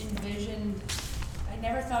envisioned, I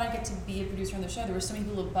never thought I'd get to be a producer on the show. There were so many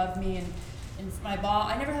people above me, and my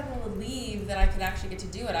boss, I never had to leave that I could actually get to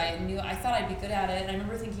do it. I thought I'd be good at it, and I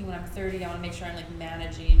remember thinking when I'm 30, I want to make sure I'm like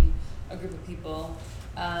managing a group of people.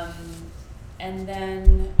 And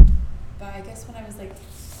then, I guess when I was like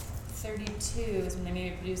 32 is when they made me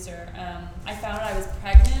a producer. I found out I was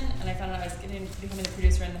pregnant, and I found out I was becoming the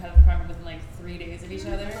producer and the head of the department within like 3 days of each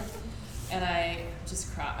other. And I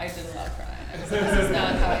just cried. I did a lot of crying. I was like, this is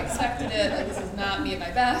not how I expected it. Like, this is not me at my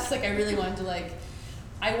best. Like, I really wanted to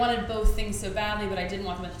I wanted both things so badly, but I didn't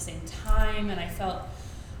want them at the same time. And I felt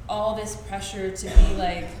all this pressure to be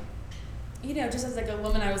like, just as like a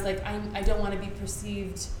woman, I was like, I don't want to be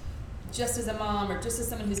perceived just as a mom or just as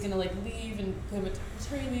someone who's going to like leave and go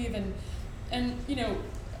maternity leave and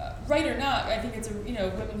right or not, I think it's women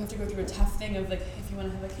have to go through a tough thing of like, if you want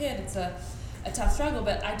to have a kid, it's a tough struggle.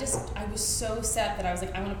 But I was so set that I was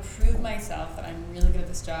like, I want to prove myself that I'm really good at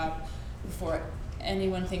this job before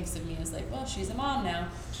anyone thinks of me as like, well, she's a mom now.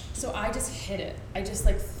 So I just hid it. I just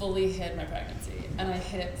like fully hid my pregnancy, and I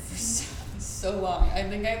hid it for so long. I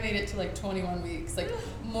think I made it to like 21 weeks, like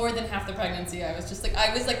more than half the pregnancy. I was the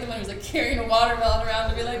one who was like carrying a watermelon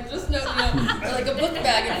around to be like, just or like a book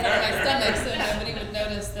bag in front of my stomach so nobody would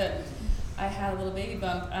notice that I had a little baby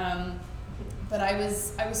bump. But I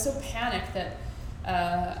was so panicked that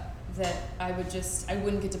I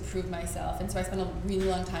wouldn't get to prove myself, and so I spent a really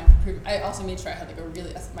long time to prove. I also made sure I had like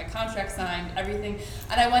my contract signed, everything,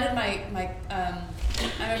 and I wanted my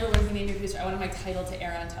I remember when he made me producer, I wanted my title to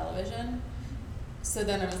air on television. So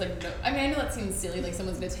then I was like, no. I mean, I know that seems silly, like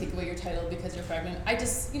someone's gonna take away your title because you're pregnant. I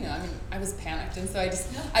just, I was panicked, and so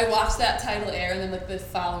I watched that title air, and then like the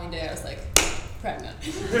following day I was like, pregnant.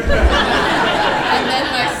 And then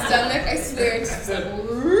my stomach, I swear, just like,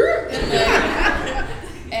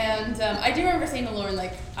 and I do remember saying to Lauren,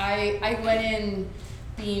 like, I went in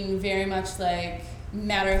being very much like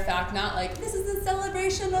matter of fact, not like, this is a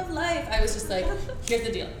celebration of life. I was just like, here's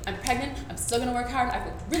the deal. I'm pregnant. I'm still going to work hard. I've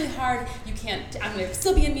worked really hard. I'm going to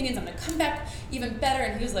still be in meetings. I'm going to come back even better.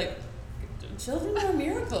 And he was like, children are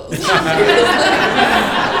miracles. He was like,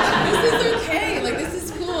 this is okay. Like, this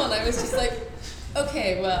is cool. And I was just like,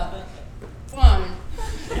 okay, well, fine.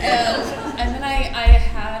 And then I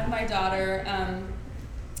had my daughter.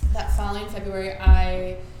 That following February,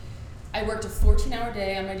 I worked a 14-hour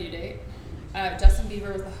day on my due date. Justin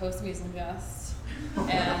Bieber was the host of Musical Guest,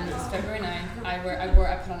 and it was February 9th. I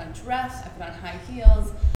put on a dress, I put on high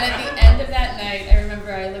heels. And at the end of that night, I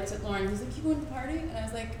remember I looked at Lauren, he was like, you going to the party? And I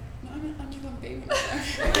was like, no, I'm going baby.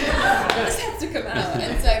 This has to come out.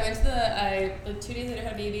 And so I went to 2 days later,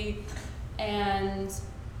 had a baby, and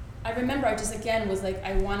I remember I just, again, was like,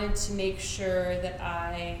 I wanted to make sure that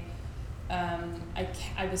I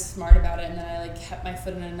I was smart about it, and then I like kept my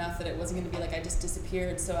foot in it enough that it wasn't going to be like I just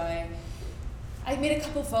disappeared. So I made a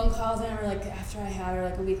couple phone calls, and I remember like after I had her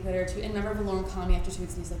like a week later or two, and I remember Lauren called me after 2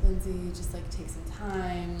 weeks and he's like, Lindsay, just like take some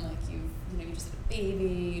time, like you just had a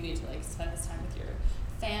baby, you need to like spend this time with your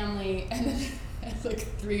family. And then at like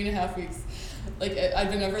 3.5 weeks, like I'd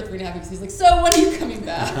been over 3.5 weeks, he's like, so when are you coming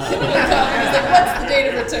back? And I was like, what's the date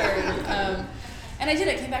of return? And I did,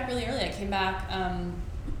 I came back really early. I came back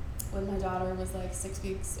when my daughter was like 6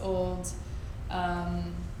 weeks old.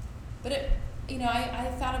 But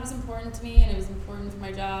I thought it was important to me, and it was important for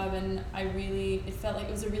my job, and it felt like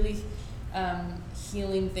it was a really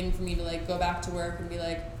healing thing for me to like go back to work and be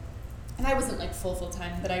like, and I wasn't like full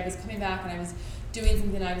time, but I was coming back and I was doing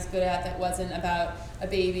something I was good at that wasn't about a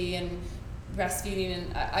baby and breastfeeding,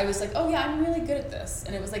 and I was like, oh yeah, I'm really good at this,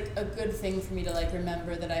 and it was like a good thing for me to like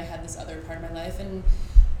remember that I had this other part of my life, and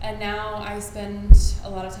now I spend a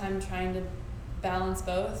lot of time trying to balance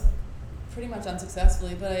both, pretty much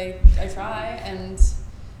unsuccessfully, but I try, and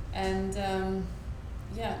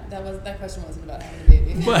yeah, that question wasn't about having a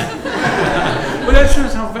baby. But that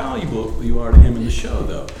shows how valuable you are to him in the show,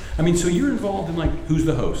 though. I mean, so you're involved in like who's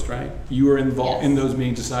the host, right? You are involved in those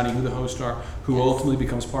meetings, deciding who the hosts are, who ultimately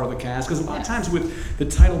becomes part of the cast. Because a lot of times with the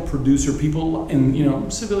title producer, people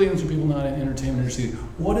and civilians or people not in entertainment industry,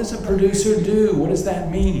 what does a producer do? What does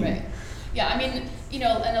that mean? Right. Yeah, I mean, in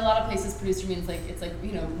a lot of places, producer means like it's like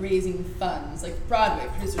raising funds. Like Broadway,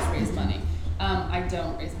 producers raise money. I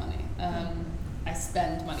don't raise money. I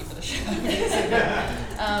spend money for the show.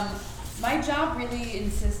 My job really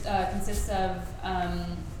consists of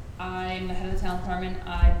I'm the head of the talent department.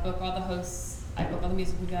 I book all the hosts. I book all the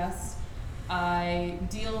musical guests. I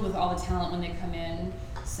deal with all the talent when they come in.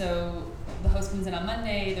 So the host comes in on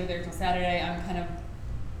Monday. They're there till Saturday. I'm kind of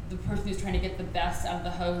the person who's trying to get the best out of the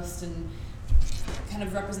host and kind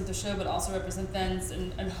of represent the show, but also represent them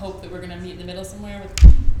and hope that we're going to meet in the middle somewhere with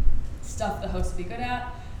stuff the host would be good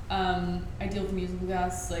at. I deal with musical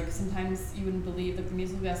guests. Like sometimes you wouldn't believe that the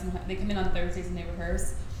musical guests, they come in on Thursdays and they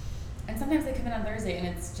rehearse, and sometimes they come in on Thursday and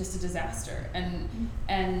it's just a disaster. And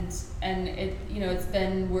it it's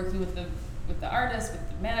been working with the artist, with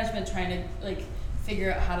the management, trying to like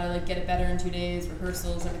figure out how to like get it better in 2 days,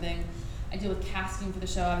 rehearsals, everything. I deal with casting for the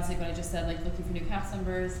show, obviously what I just said, like looking for new cast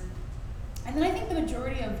members. And then I think the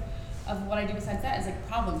majority of what I do besides that is like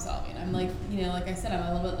problem solving. I'm like, like I said, I'm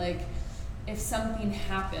a little bit like, if something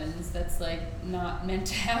happens that's like not meant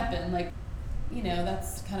to happen, like,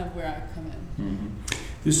 that's kind of where I come in. Mm-hmm.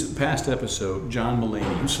 This past episode, John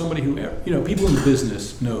Mulaney, who's somebody who, people in the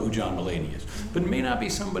business know who John Mulaney is, but may not be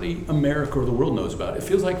somebody America or the world knows about. It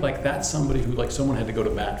feels like that's somebody who like someone had to go to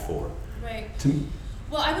bat for. Right.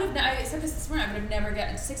 Well, I said this morning, I would have never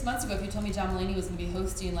guessed. 6 months ago, if you told me John Mulaney was going to be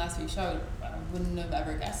hosting last week's show, I wouldn't have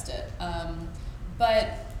ever guessed it.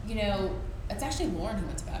 But, it's actually Lauren who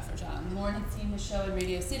went to bat for John. Lauren had seen his show at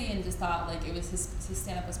Radio City and just thought like it was his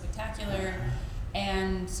stand-up was spectacular.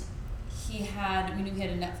 And we knew he had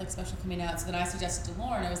a Netflix special coming out, so then I suggested to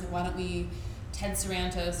Lauren, I was like, why don't we, Ted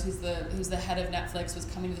Sarantos, who's the head of Netflix, was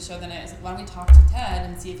coming to the show that night. I was like, why don't we talk to Ted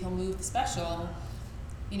and see if he'll move the special,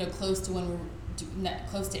 close to when we're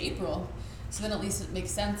close to April. So then at least it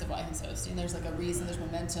makes sense of why he's hosting. There's like a reason, there's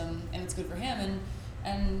momentum, and it's good for him.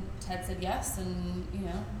 And Ted said yes, and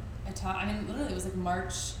literally it was like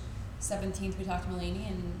March 17th we talked to Mulaney,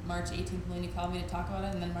 and March 18th Mulaney called me to talk about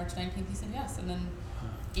it, and then March 19th he said yes, and then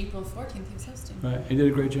April 14th he was hosting. Right, he did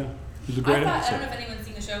a great job. It was a great episode. I don't know if anyone's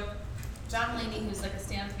seen the show. John Mulaney, who's like a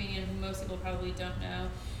stand-up comedian who most people probably don't know,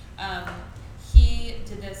 he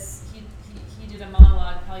did a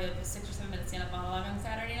monologue, probably like a 6 or 7 minute stand-up monologue on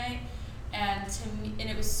Saturday night, and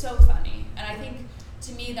it was so funny. And I think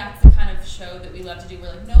to me that's the kind of show that we love to do,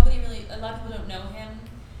 where like a lot of people don't know him,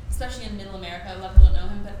 especially in Middle America. A lot of people don't know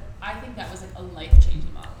him, but I think that was like a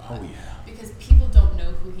life-changing monologue. Oh yeah. Because people don't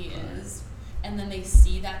know who he is, and then they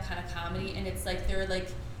see that kind of comedy, and it's like they're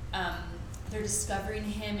discovering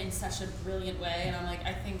him in such a brilliant way, and I'm like,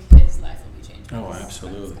 I think his life will be changed. Oh,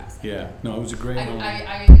 absolutely. Yeah. No, it was a great moment.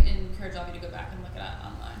 I encourage all of you to go back and look it up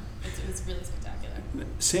online. It's really spectacular.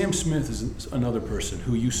 Sam Smith is another person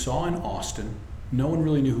who you saw in Austin. No one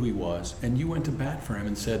really knew who he was, and you went to bat for him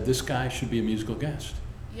and said, this guy should be a musical guest.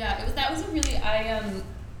 Yeah, that was a really, I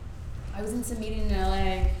was in some meeting in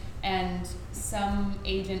LA, and some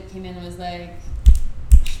agent came in and was like,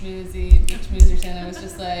 schmoozerson. I was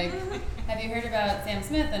just like, have you heard about Sam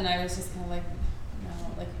Smith? And I was just kind of like,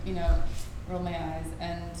 no, rolled my eyes.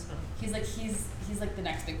 And he's like the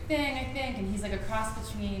next big thing, I think, and he's like a cross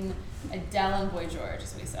between Adele and Boy George,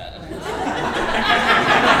 is what he said. And I was like,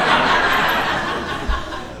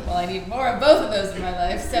 well, I need more of both of those in my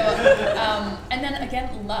life. So, and then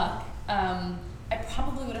again, luck. I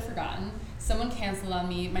probably would have forgotten. Someone canceled on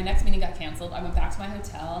me. My next meeting got canceled. I went back to my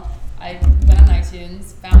hotel. I went on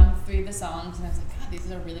iTunes, found 3 of the songs, and I was like, God,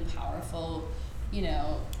 these are really powerful,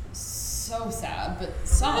 so sad, but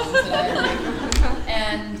songs that I like.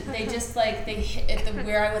 And they just they hit at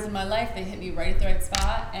where I was in my life, they hit me right at the right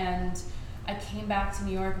spot. And I came back to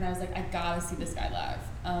New York and I was like, I gotta see this guy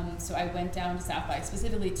live. So I went down to South by,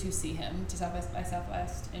 specifically to see him, to South by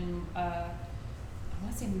Southwest in, I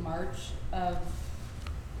want to say March of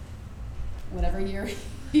whatever year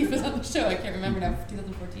he was on the show. I can't remember now,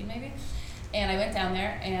 2014 maybe. And I went down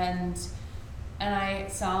there and I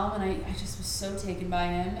saw him and I just was so taken by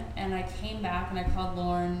him. And I came back and I called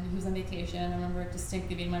Lauren, who was on vacation. I remember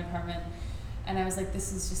distinctly being in my apartment. And I was like,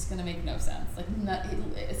 this is just gonna make no sense.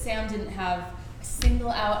 Sam didn't have a single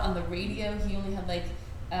out on the radio. He only had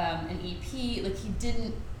an EP.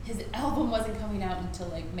 His album wasn't coming out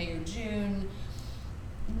until May or June.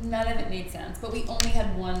 None of it made sense. But we only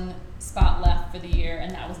had 1 spot left for the year,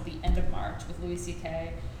 and that was at the end of March with Louis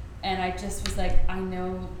C.K. And I just was like, I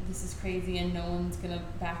know this is crazy and no one's gonna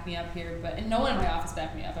back me up here, and no one in my office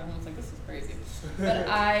backed me up. Everyone was like, this is crazy. But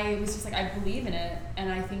I was just like, I believe in it,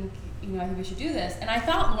 and I think we should do this. And I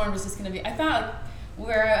thought Lauren was just gonna be,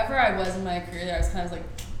 wherever I was in my career there, I was kind of like,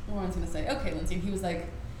 Lauren's gonna say, okay, Lindsay. And he was like,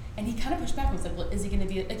 and he kind of pushed back and was like, well, is he gonna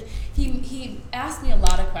be, he asked me a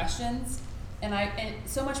lot of questions, and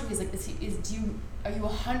so much where he's like, are you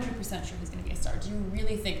 100% sure he's going to be a star? Do you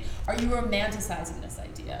really think, are you romanticizing this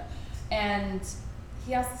idea? And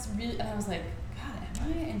he asked this really, and I was like, God,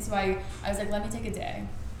 am I? And so I was like, let me take a day.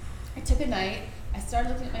 I took a night, I started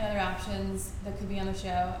looking at my other options that could be on the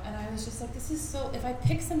show, and I was just like, this is so, if I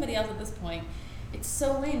pick somebody else at this point, it's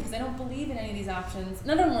so lame because I don't believe in any of these options.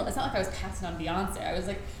 None of them were, it's not like I was passing on Beyonce. I was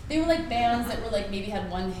like, they were bands that were maybe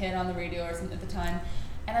had 1 hit on the radio or something at the time.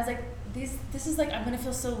 And I was like, this is I'm gonna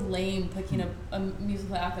feel so lame picking a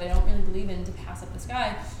musical act that I don't really believe in to pass up this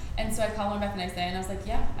guy. And so I called him back the next day and I was like,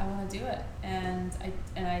 yeah, I wanna do it. And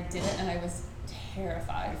I did it, and I was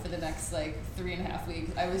terrified for the next 3.5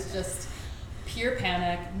 weeks. I was just pure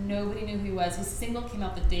panic. Nobody knew who he was. His single came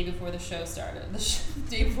out the day before the show started, the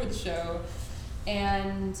day before the show.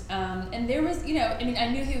 And there was, I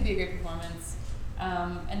knew he would be a great performance.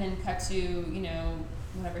 And then cut to,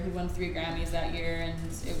 whatever, he won 3 Grammys that year, and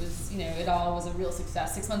it was, it all was a real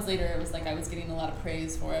success. 6 months later, it was I was getting a lot of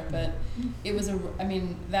praise for it, but it was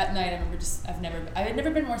that night I remember I had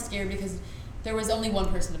never been more scared because there was only one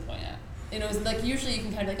person to point at. It was usually you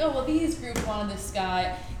can kind of oh, well, these groups wanted this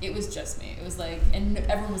guy. It was just me. It was and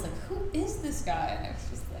everyone was who is this guy? And I was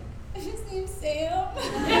just his name's Sam.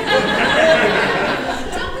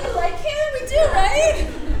 Don't we like him? We do, right?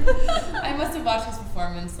 I must have watched his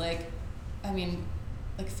performance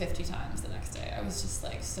 50 times the next day. I was just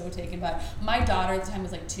so taken by it. My daughter at the time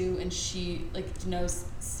was 2, and she knows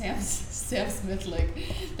Sam Smith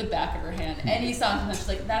the back of her hand. Any song from that, she's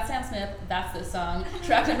that's Sam Smith, that's this song,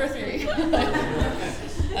 track number 3.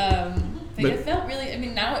 But it felt really,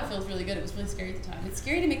 now it feels really good. It was really scary at the time. It's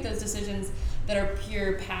scary to make those decisions that are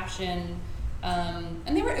pure passion.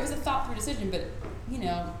 And it was a thought-through decision, but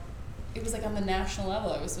it was on the national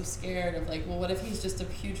level. I was so scared of well, what if he's just a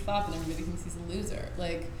huge flop and everybody thinks he's a loser?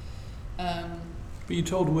 But you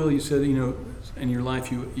told Will, you said, in your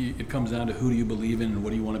life, it comes down to who do you believe in and what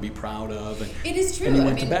do you want to be proud of. And, it is true. And you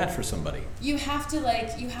went to bat for somebody. You have to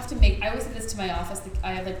make, I always say this to my office,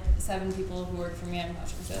 I have 7 people who work for me, I'm not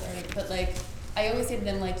sure if I said that already, but I always say to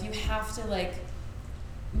them, you have to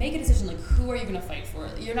make a decision, who are you going to fight for?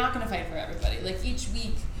 You're not going to fight for everybody. Each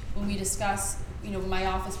week when we discuss, in my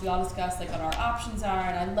office, we all discuss what our options are,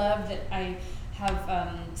 and I love that I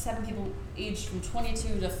have 7 people aged from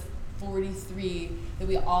 22 to 43 that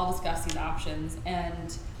we all discuss these options.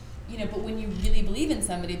 And but when you really believe in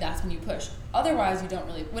somebody, that's when you push. Otherwise, you don't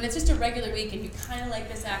really. When it's just a regular week and you kind of like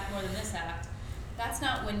this act more than this act, that's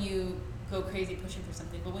not when you go crazy pushing for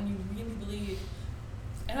something. But when you really believe.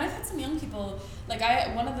 And I've had some young people,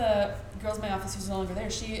 one of the girls in my office who's no longer there,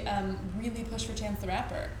 she really pushed for Chance the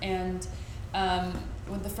Rapper. And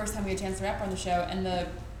the first time we had Chance the Rapper on the show, and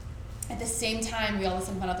at the same time, we all of a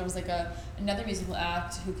sudden found out there was another musical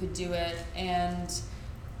act who could do it, and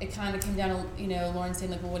it kind of came down to Lauren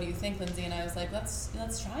saying well, what do you think, Lindsay? And I was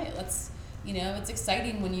let's try it. Let's it's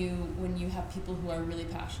exciting when you have people who are really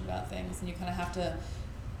passionate about things, and you kind of have to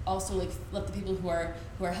also let the people who are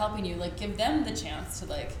helping you give them the chance to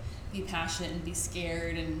be passionate and be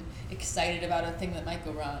scared and excited about a thing that might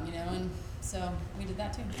go wrong, you know, and so we did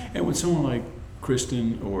that too. Yeah. And with someone like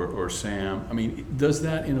Kristen or Sam, I mean, does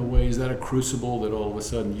that in a way, is that a crucible that all of a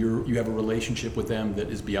sudden you have a relationship with them that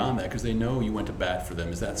is beyond that because they know you went to bat for them?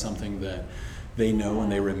 Is that something that they know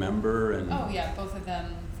and they remember? And oh yeah, both of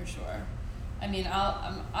them for sure. I mean,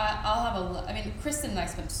 I mean, Kristen and I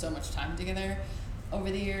spent so much time together over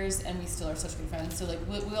the years, and we still are such good friends. So like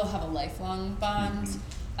we'll have a lifelong bond.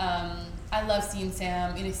 I love seeing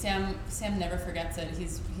Sam. You know, Sam never forgets it.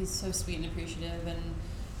 He's so sweet and appreciative,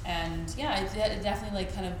 and yeah, it definitely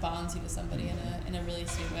like kind of bonds you to somebody in a really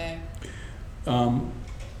sweet way.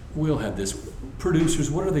 Will had this.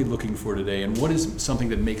 Producers, what are they looking for today, and what is something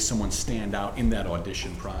that makes someone stand out in that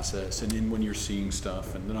audition process and in when you're seeing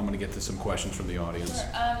stuff? And then I'm going to get to some questions from the audience. Sure.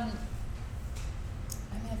 I mean,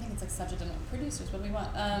 I think it's like subject and producers. What do we want?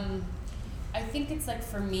 I think it's like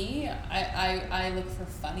for me, I look for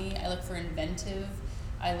funny. I look for inventive.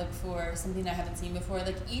 I look for something I haven't seen before.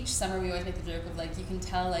 Like each summer, we always make the joke of like you can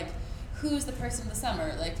tell like who's the person of the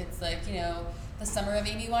summer. Like it's like, you know, the summer of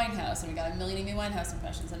Amy Winehouse, and we got 1 million Amy Winehouse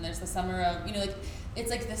impressions. And there's the summer of, you know, like it's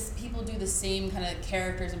like this. People do the same kind of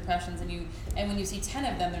characters impressions, and when you see 10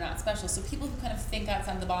 of them, they're not special. So people who kind of think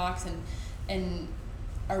outside the box and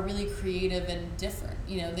are really creative and different.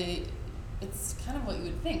 You know, it's kind of what you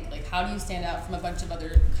would think. Like, how do you stand out from a bunch of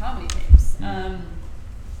other comedy tapes?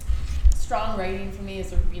 Strong writing for me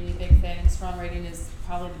is a really big thing. Strong writing is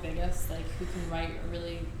probably the biggest. Like, who can write a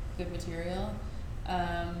really good material,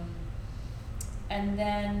 and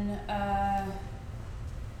then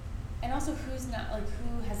and also who's not like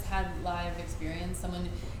who has had live experience. Someone.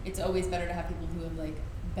 It's always better to have people who have like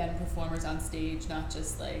been performers on stage, not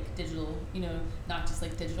just like digital. You know, not just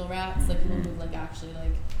like digital rats. Like people who've like actually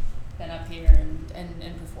like been up here and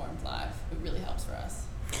performed live. It really helps for us.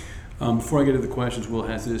 Before I get to the questions, Will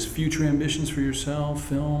has this future ambitions for yourself,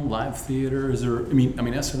 film, live theater. Is there? I mean,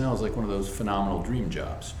 SNL is like one of those phenomenal dream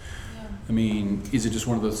jobs. Yeah. I mean, is it just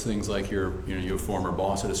one of those things like your former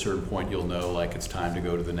boss at a certain point you'll know like it's time to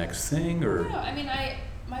go to the next thing, or? No, I mean,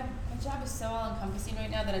 my job is so all encompassing right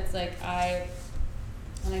now that it's like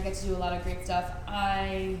when I get to do a lot of great stuff.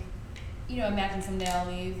 I imagine someday I'll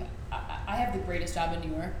leave. I have the greatest job in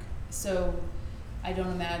New York, so I don't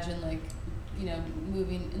imagine like.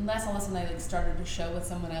 Moving unless all of a sudden I like started a show with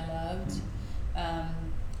someone I loved,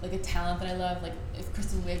 like a talent that I love. Like if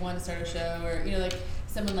Kristen Wiig wanted to start a show, or like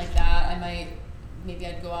someone like that, maybe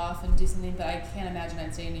I'd go off and do something. But I can't imagine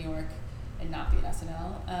I'd stay in New York and not be at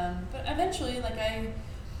SNL. But eventually, like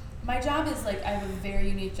my job is like I have a very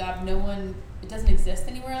unique job. It doesn't exist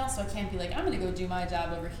anywhere else, so I can't be like I'm going to go do my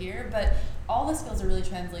job over here. But all the skills are really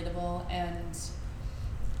translatable, and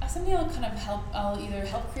someday I'll either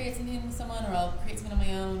help create something with someone, or I'll create something on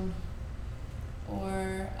my own,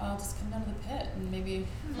 or I'll just come down to the pit and maybe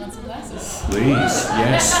run some classes. Please,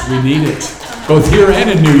 yes, we need it, both here and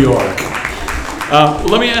in New York.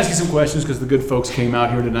 Let me ask you some questions because the good folks came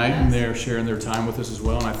out here tonight and they're sharing their time with us as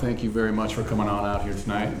well, and I thank you very much for coming on out here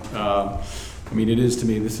tonight. It is to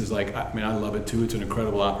me, this is like, I love it too. It's an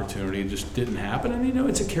incredible opportunity. It just didn't happen. And,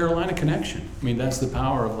 it's a Carolina connection. That's the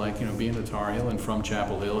power of being a Tar Heel and from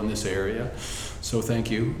Chapel Hill in this area. So thank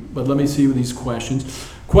you. But let me see with these questions.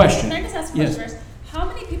 Can I just ask a question first? How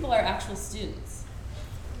many people are actual students?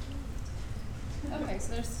 Okay,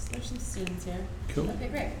 so there's some students here. Cool. Okay,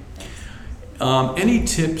 great. Thanks. Any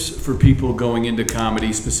tips for people going into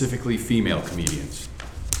comedy, specifically female comedians?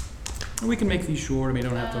 We can make these short.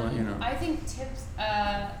 Don't have to, I think tips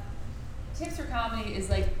for comedy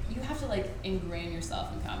is like you have to like ingrain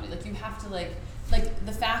yourself in comedy. Like you have to like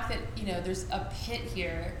the fact that there's a pit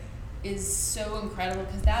here is so incredible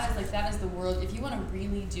because that is the world. If you want to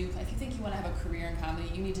really if you think you want to have a career in comedy,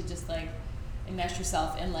 you need to just like enmesh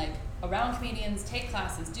yourself in like around comedians, take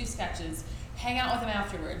classes, do sketches, hang out with them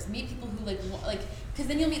afterwards, meet people who like because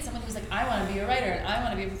then you'll meet someone who's like, I want to be a writer and I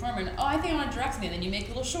want to be a performer, and I think I want to direct something, and then you make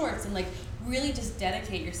little shorts and like really just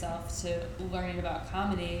dedicate yourself to learning about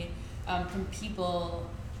comedy from people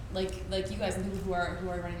like you guys and people who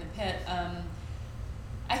are running the pit.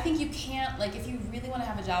 I think you can't, like, if you really want to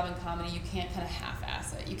have a job in comedy, you can't kind of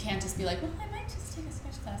half-ass it. You can't just be like, well, I might just take a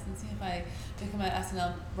sketch class and see if I become an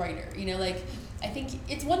SNL writer. I think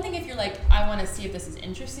it's one thing if you're like, I want to see if this is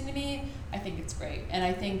interesting to me. I think it's great. And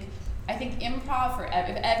I think improv,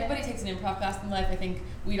 if everybody takes an improv class in life, I think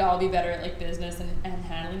we'd all be better at, like, business and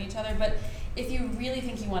handling each other. But if you really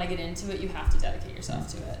think you want to get into it, you have to dedicate yourself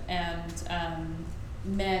to it. And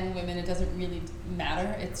men, women, it doesn't really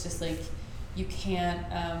matter. It's just, like, you can't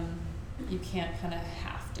kind of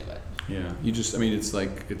half do it. Yeah, you just, it's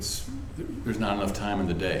like, there's not enough time in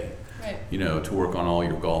the day. right. To work on all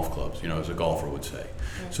your golf clubs, as a golfer would say.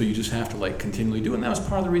 Right. So you just have to like continually do it. And that was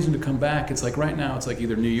part of the reason to come back. It's like right now it's like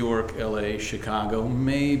either New York, LA, Chicago,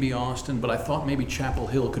 maybe Austin, but I thought maybe Chapel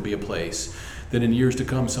Hill could be a place that in years to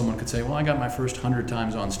come someone could say, well, I got my first 100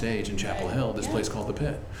 times on stage in Chapel Hill, this place called The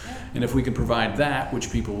Pit. Yeah. And if we can provide that,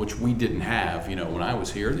 which we didn't have, when I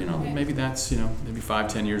was here, maybe that's, maybe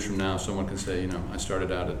 5-10 years from now, someone can say, I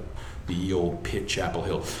started out at the old Pit, Chapel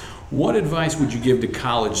Hill. What advice would you give to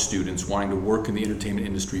college students wanting to work in the entertainment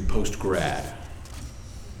industry post-grad?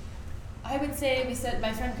 I would say,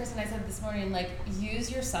 my friend Chris and I said this morning, like, use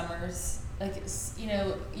your summers. Like, you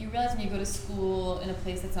realize when you go to school in a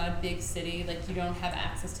place that's not a big city, like, you don't have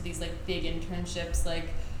access to these, like, big internships, like,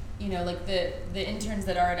 like the interns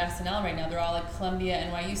that are at SNL right now, they're all, like, Columbia,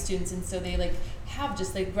 NYU students, and so they, like,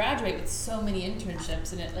 graduate with so many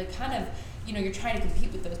internships, and it, like, kind of, you're trying to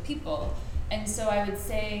compete with those people. And so I would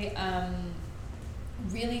say,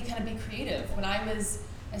 really kind of be creative. When I was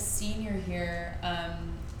a senior here,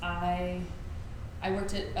 I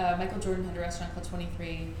worked at, Michael Jordan had a restaurant called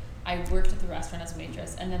 23. I worked at the restaurant as a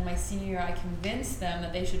waitress, and then my senior year I convinced them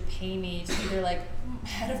that they should pay me to be their like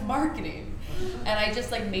head of marketing, and I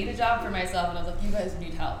just like made a job for myself, and I was like, you guys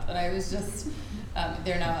need help, and I was just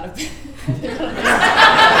they're now out of I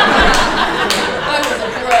was a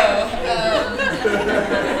pro,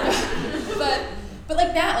 but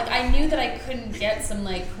like that, like I knew that I couldn't get some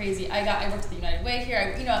like crazy. I worked at the United Way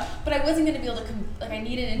here, but I wasn't going to be able to I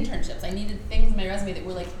needed internships, I needed things in my resume that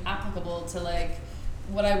were like applicable to like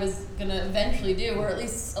what I was gonna eventually do, or at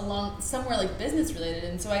least along somewhere like business related.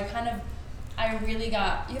 And so I really you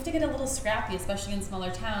have to get a little scrappy, especially in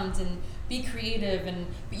smaller towns, and be creative,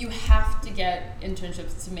 but you have to get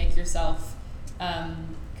internships to make yourself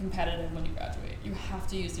competitive when you graduate. You have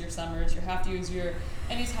to use your summers, you have to use your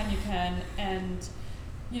anytime you can, and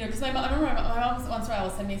because I remember my mom once in a while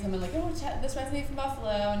will send me something like, oh, this resume from Buffalo,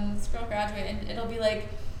 and this girl graduated, and it'll be like,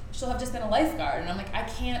 she'll have just been a lifeguard, and I'm like, I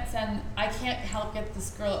can't help get this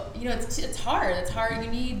girl, it's hard,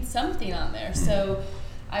 you need something on there. So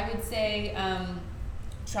I would say,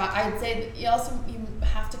 you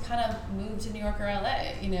have to kind of move to New York or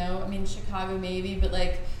LA, Chicago maybe, but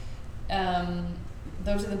like,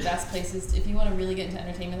 those are the best places, if you want to really get into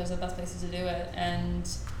entertainment, those are the best places to do it. And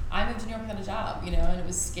I moved to New York and got a job, and it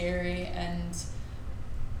was scary and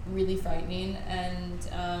really frightening, and,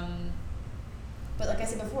 but like I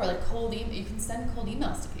said before, like you can send cold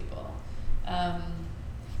emails to people. I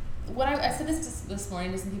said this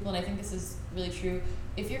morning to some people, and I think this is really true.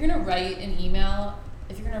 If you're gonna write emails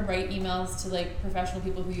to like professional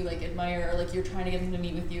people who you like admire, or like you're trying to get them to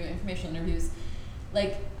meet with you, informational interviews,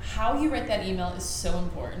 like how you write that email is so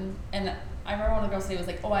important. And I remember one of the girls today was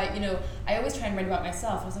like, oh, I always try and write about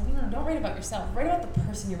myself. I was like, no, don't write about yourself. Write about the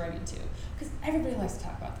person you're writing to, because everybody likes to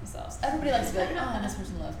talk about themselves. Everybody likes to be like, oh, this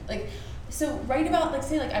person loves me. Like. So write about, like,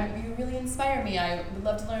 say, like, you really inspire me. I would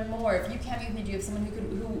love to learn more. If you can't meet with me, do you have someone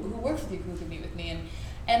who works with you who could meet with me?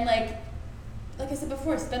 And like I said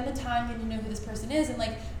before, spend the time getting to know who this person is, and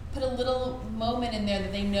like put a little moment in there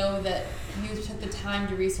that they know that you took the time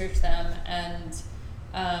to research them. And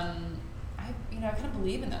I kind of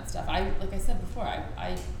believe in that stuff. Like I said before,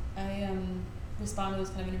 I respond to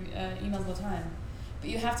those kind of emails all the time. But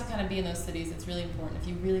you have to kind of be in those cities. It's really important if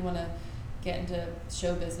you really want to get into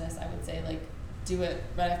show business. I would say, like, do it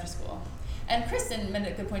right after school. And Kristen made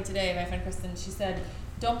a good point today, my friend Kristen. She said,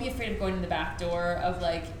 don't be afraid of going in the back door of,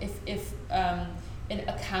 like, if an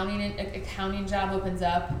accounting job opens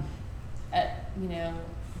up at, the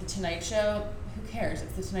Tonight Show, who cares?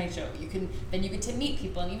 It's the Tonight Show. You get to meet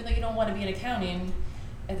people, and even though you don't want to be in accounting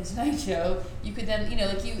at the Tonight Show, you could then,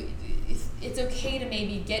 it's okay to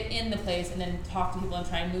maybe get in the place and then talk to people and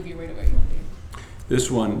try and move your way to where you want to be. This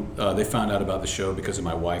one, they found out about the show because of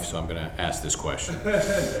my wife, so I'm going to ask this question.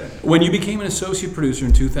 When you became an associate producer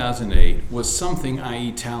in 2008, was something,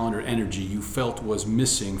 i.e. talent or energy, you felt was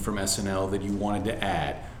missing from SNL that you wanted to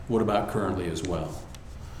add? What about currently as well?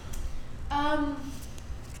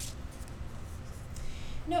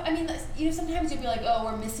 No, sometimes you'll be like, oh,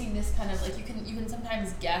 we're missing this kind of, like, you can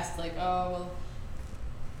sometimes guess, like, oh, well,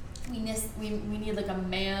 we need like a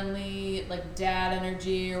manly, like, dad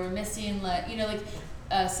energy, or we're missing, like,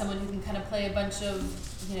 someone who can kind of play a bunch of,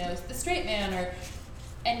 the straight man,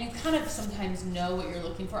 and you kind of sometimes know what you're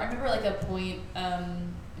looking for. I remember, like, a point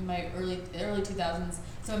in my early 2000s,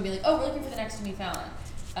 someone being like, oh, we're looking for the next Jimmy Fallon.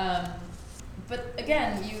 But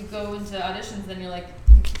again, you go into auditions and you're like,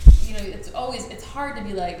 it's hard to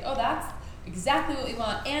be like, oh, that's exactly what we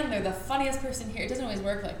want, and they're the funniest person here. It doesn't always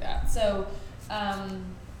work like that. So,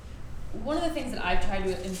 one of the things that I've tried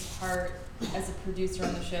to impart as a producer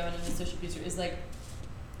on the show and an associate producer is, like,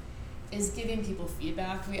 giving people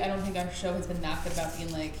feedback. I don't think our show has been that good about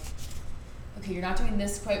being like, okay, you're not doing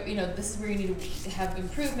this quite, this is where you need to have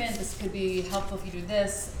improvement, this could be helpful if you do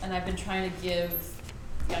this, and I've been trying to give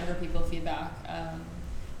younger people feedback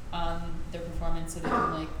on their performance so they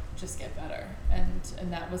can like just get better.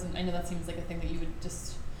 And that wasn't, I know that seems like a thing that you would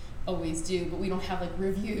just always do, but we don't have like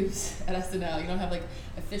reviews at SNL. You don't have like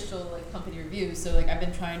official like company reviews, so like I've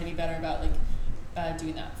been trying to be better about like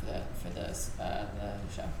doing that for the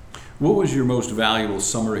show. What was your most valuable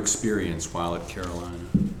summer experience while at Carolina?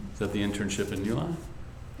 Is that the internship in New Line?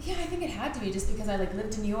 Yeah, I think it had to be, just because I like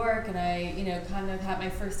lived in New York and I kind of had my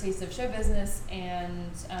first taste of show business,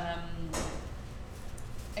 and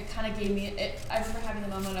it kind of gave me I remember having the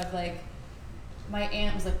moment of like, my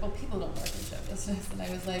aunt was like, well, people don't work in show business, and I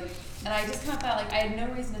was like, and I just kind of felt like I had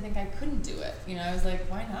no reason to think I couldn't do it. I was like,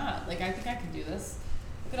 why not? Like, I think I can do this.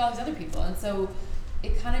 Look at all these other people. And so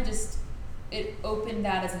it kind of just, it opened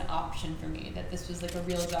that as an option for me, that this was like a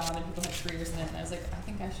real job and people had careers in it, and I was like, I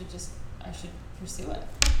think I should pursue it.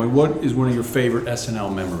 What is one of your favorite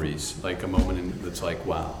SNL memories? Like a moment that's like,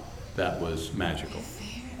 wow, that was magical. My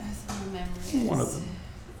favorite SNL memories. One of them.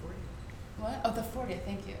 What? Oh, the 40th.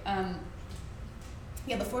 Thank you.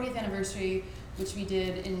 Yeah, the 40th anniversary, which we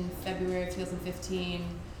did in February of 2015,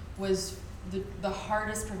 was the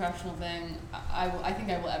hardest professional thing I think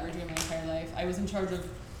I will ever do in my entire life. I was in charge of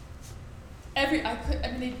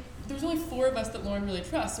there's only 4 of us that Lauren really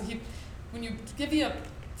trusts. So when you divvy up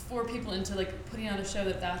 4 people into like putting on a show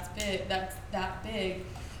that's that big,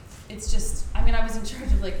 it's just, I was in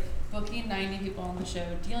charge of like booking 90 people on the show,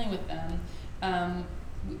 dealing with them,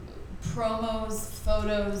 promos,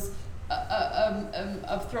 photos,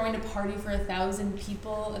 of throwing a party for 1,000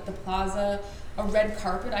 people at the plaza, a red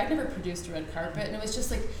carpet. I'd never produced a red carpet, and it was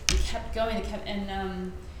just like it kept going,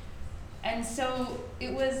 and so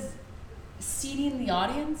it was seating the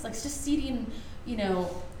audience, like just seating,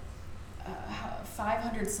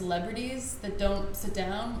 500 celebrities that don't sit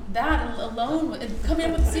down. That alone, and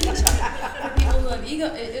coming up with a seating chart for people who have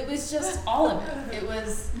ego. It was just all of it.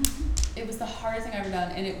 It was the hardest thing I've ever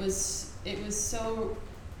done, and it was so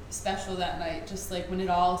special that night, just like when it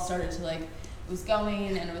all started to like, it was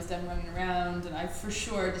going and it was done running around, and I for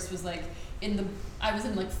sure just was like I was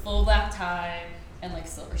in like full black tie and like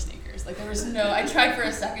silver sneakers. Like there was I tried for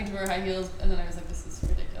a second to wear high heels, and then I was like, this is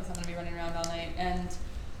ridiculous, I'm gonna be running around all night.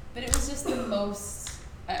 But it was just the most,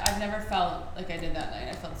 I've never felt like I did that night.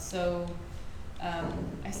 I felt so,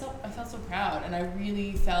 I felt so proud, and I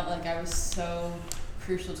really felt like I was so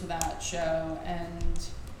crucial to that show,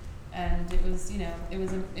 and it was, it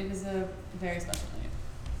was a very special night.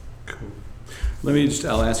 Cool.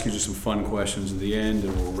 I'll ask you just some fun questions at the end,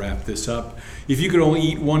 and we'll wrap this up. If you could only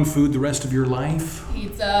eat one food the rest of your life?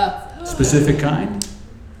 Pizza. Specific kind?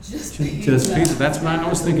 Just pizza. Just pizza. That's what I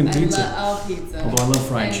was thinking, pizza. I love pizza. Although I love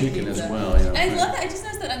fried chicken pizza. as well. I love that. I just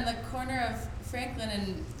noticed that on the corner of Franklin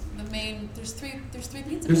and the main, there's three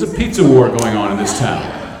pizza. There's a pizza war going on in this town.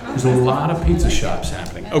 There's a lot of pizza shops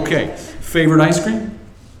happening. Okay. Favorite ice cream?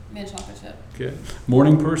 Mint chocolate chip. Good.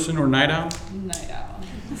 Morning person or night owl? Night owl.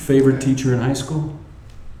 Favorite teacher in high school?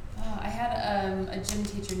 I had a gym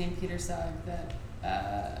teacher named Peter Sugg that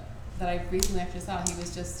I recently actually saw.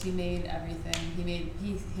 He made everything.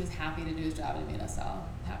 He was happy to do his job, and he made us all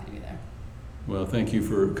happy to be there. Well, thank you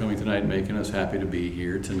for coming tonight and making us happy to be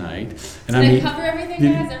here tonight. And Did I cover everything,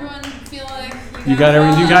 guys? Everyone feel like you got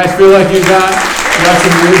everything? You guys feel like you got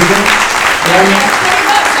some wisdom?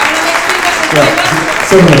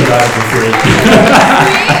 Some of the guys are free.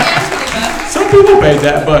 Some people paid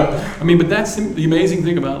that, but that's the amazing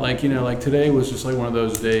thing about like today was just like one of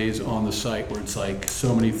those days on the site where it's like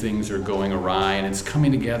so many things are going awry and it's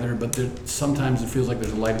coming together, but sometimes it feels like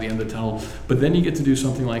there's a light at the end of the tunnel. But then you get to do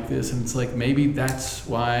something like this, and it's like maybe that's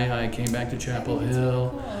why I came back to Chapel Hill,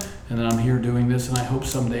 cool. And then I'm here doing this, and I hope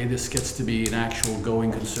someday this gets to be an actual going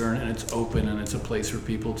concern, and it's open, and it's a place for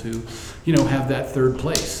people to, have that third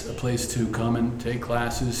place, a place to come and take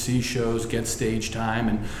classes, see shows, get stage time,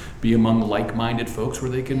 and be among like-minded folks where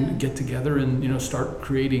they can get together and start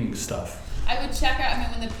creating stuff. I would check out.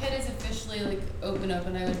 When the pit is officially like open, I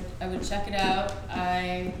would check it out.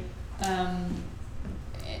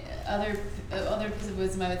 Other piece of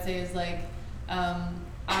wisdom I would say is like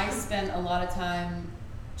I spent a lot of time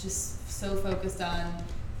just so focused on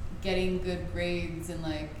getting good grades and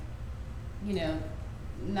like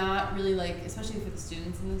not really like, especially for the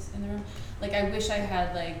students in the room. Like I wish I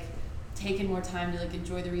had like taken more time to like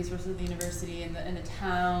enjoy the resources of the university and the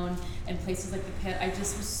town and places like the pit. I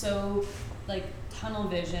just was so like tunnel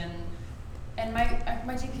vision, and my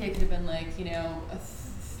GPA could have been like a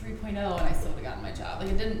 3.0 and I still would have gotten my job. Like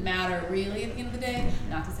it didn't matter really at the end of the day.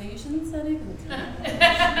 Not to say you shouldn't study, because it's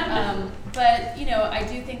really but you know, I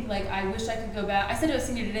do think like I wish I could go back. I said to a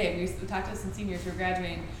senior today, we talked to some seniors who are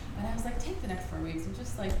graduating, and I was like, take the next 4 weeks and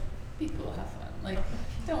just like be cool, have fun. Like,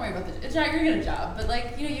 don't worry about the job. You're gonna get a job, but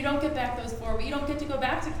like, you know, you don't get back those 4 weeks. You don't get to go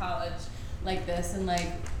back to college like this, and like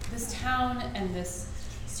this town and this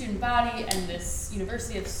student body and this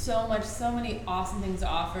university have so many awesome things to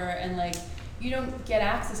offer, and like you don't get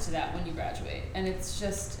access to that when you graduate. And it's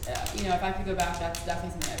just, you know, if I could go back, that's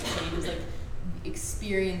definitely something I would change, is like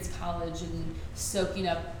experience college and soaking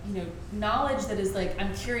up, you know, knowledge that is like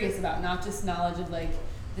I'm curious about, not just knowledge of like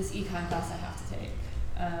this econ class I have to take.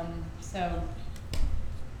 So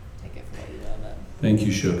take it for what you love it. Thank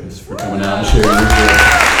you, Shookus, for coming out and sharing your story.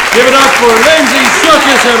 Give it up for Lindsay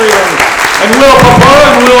Shookus, everybody. And Will Papa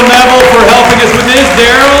and Will Neville for helping us with this.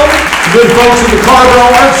 Daryl, the good folks at the Carver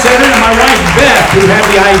Arts Center, and my wife Beth, who had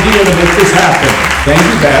the idea to make this happen. Thank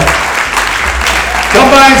you, Beth. Come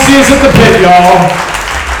by and see us at the pit, y'all.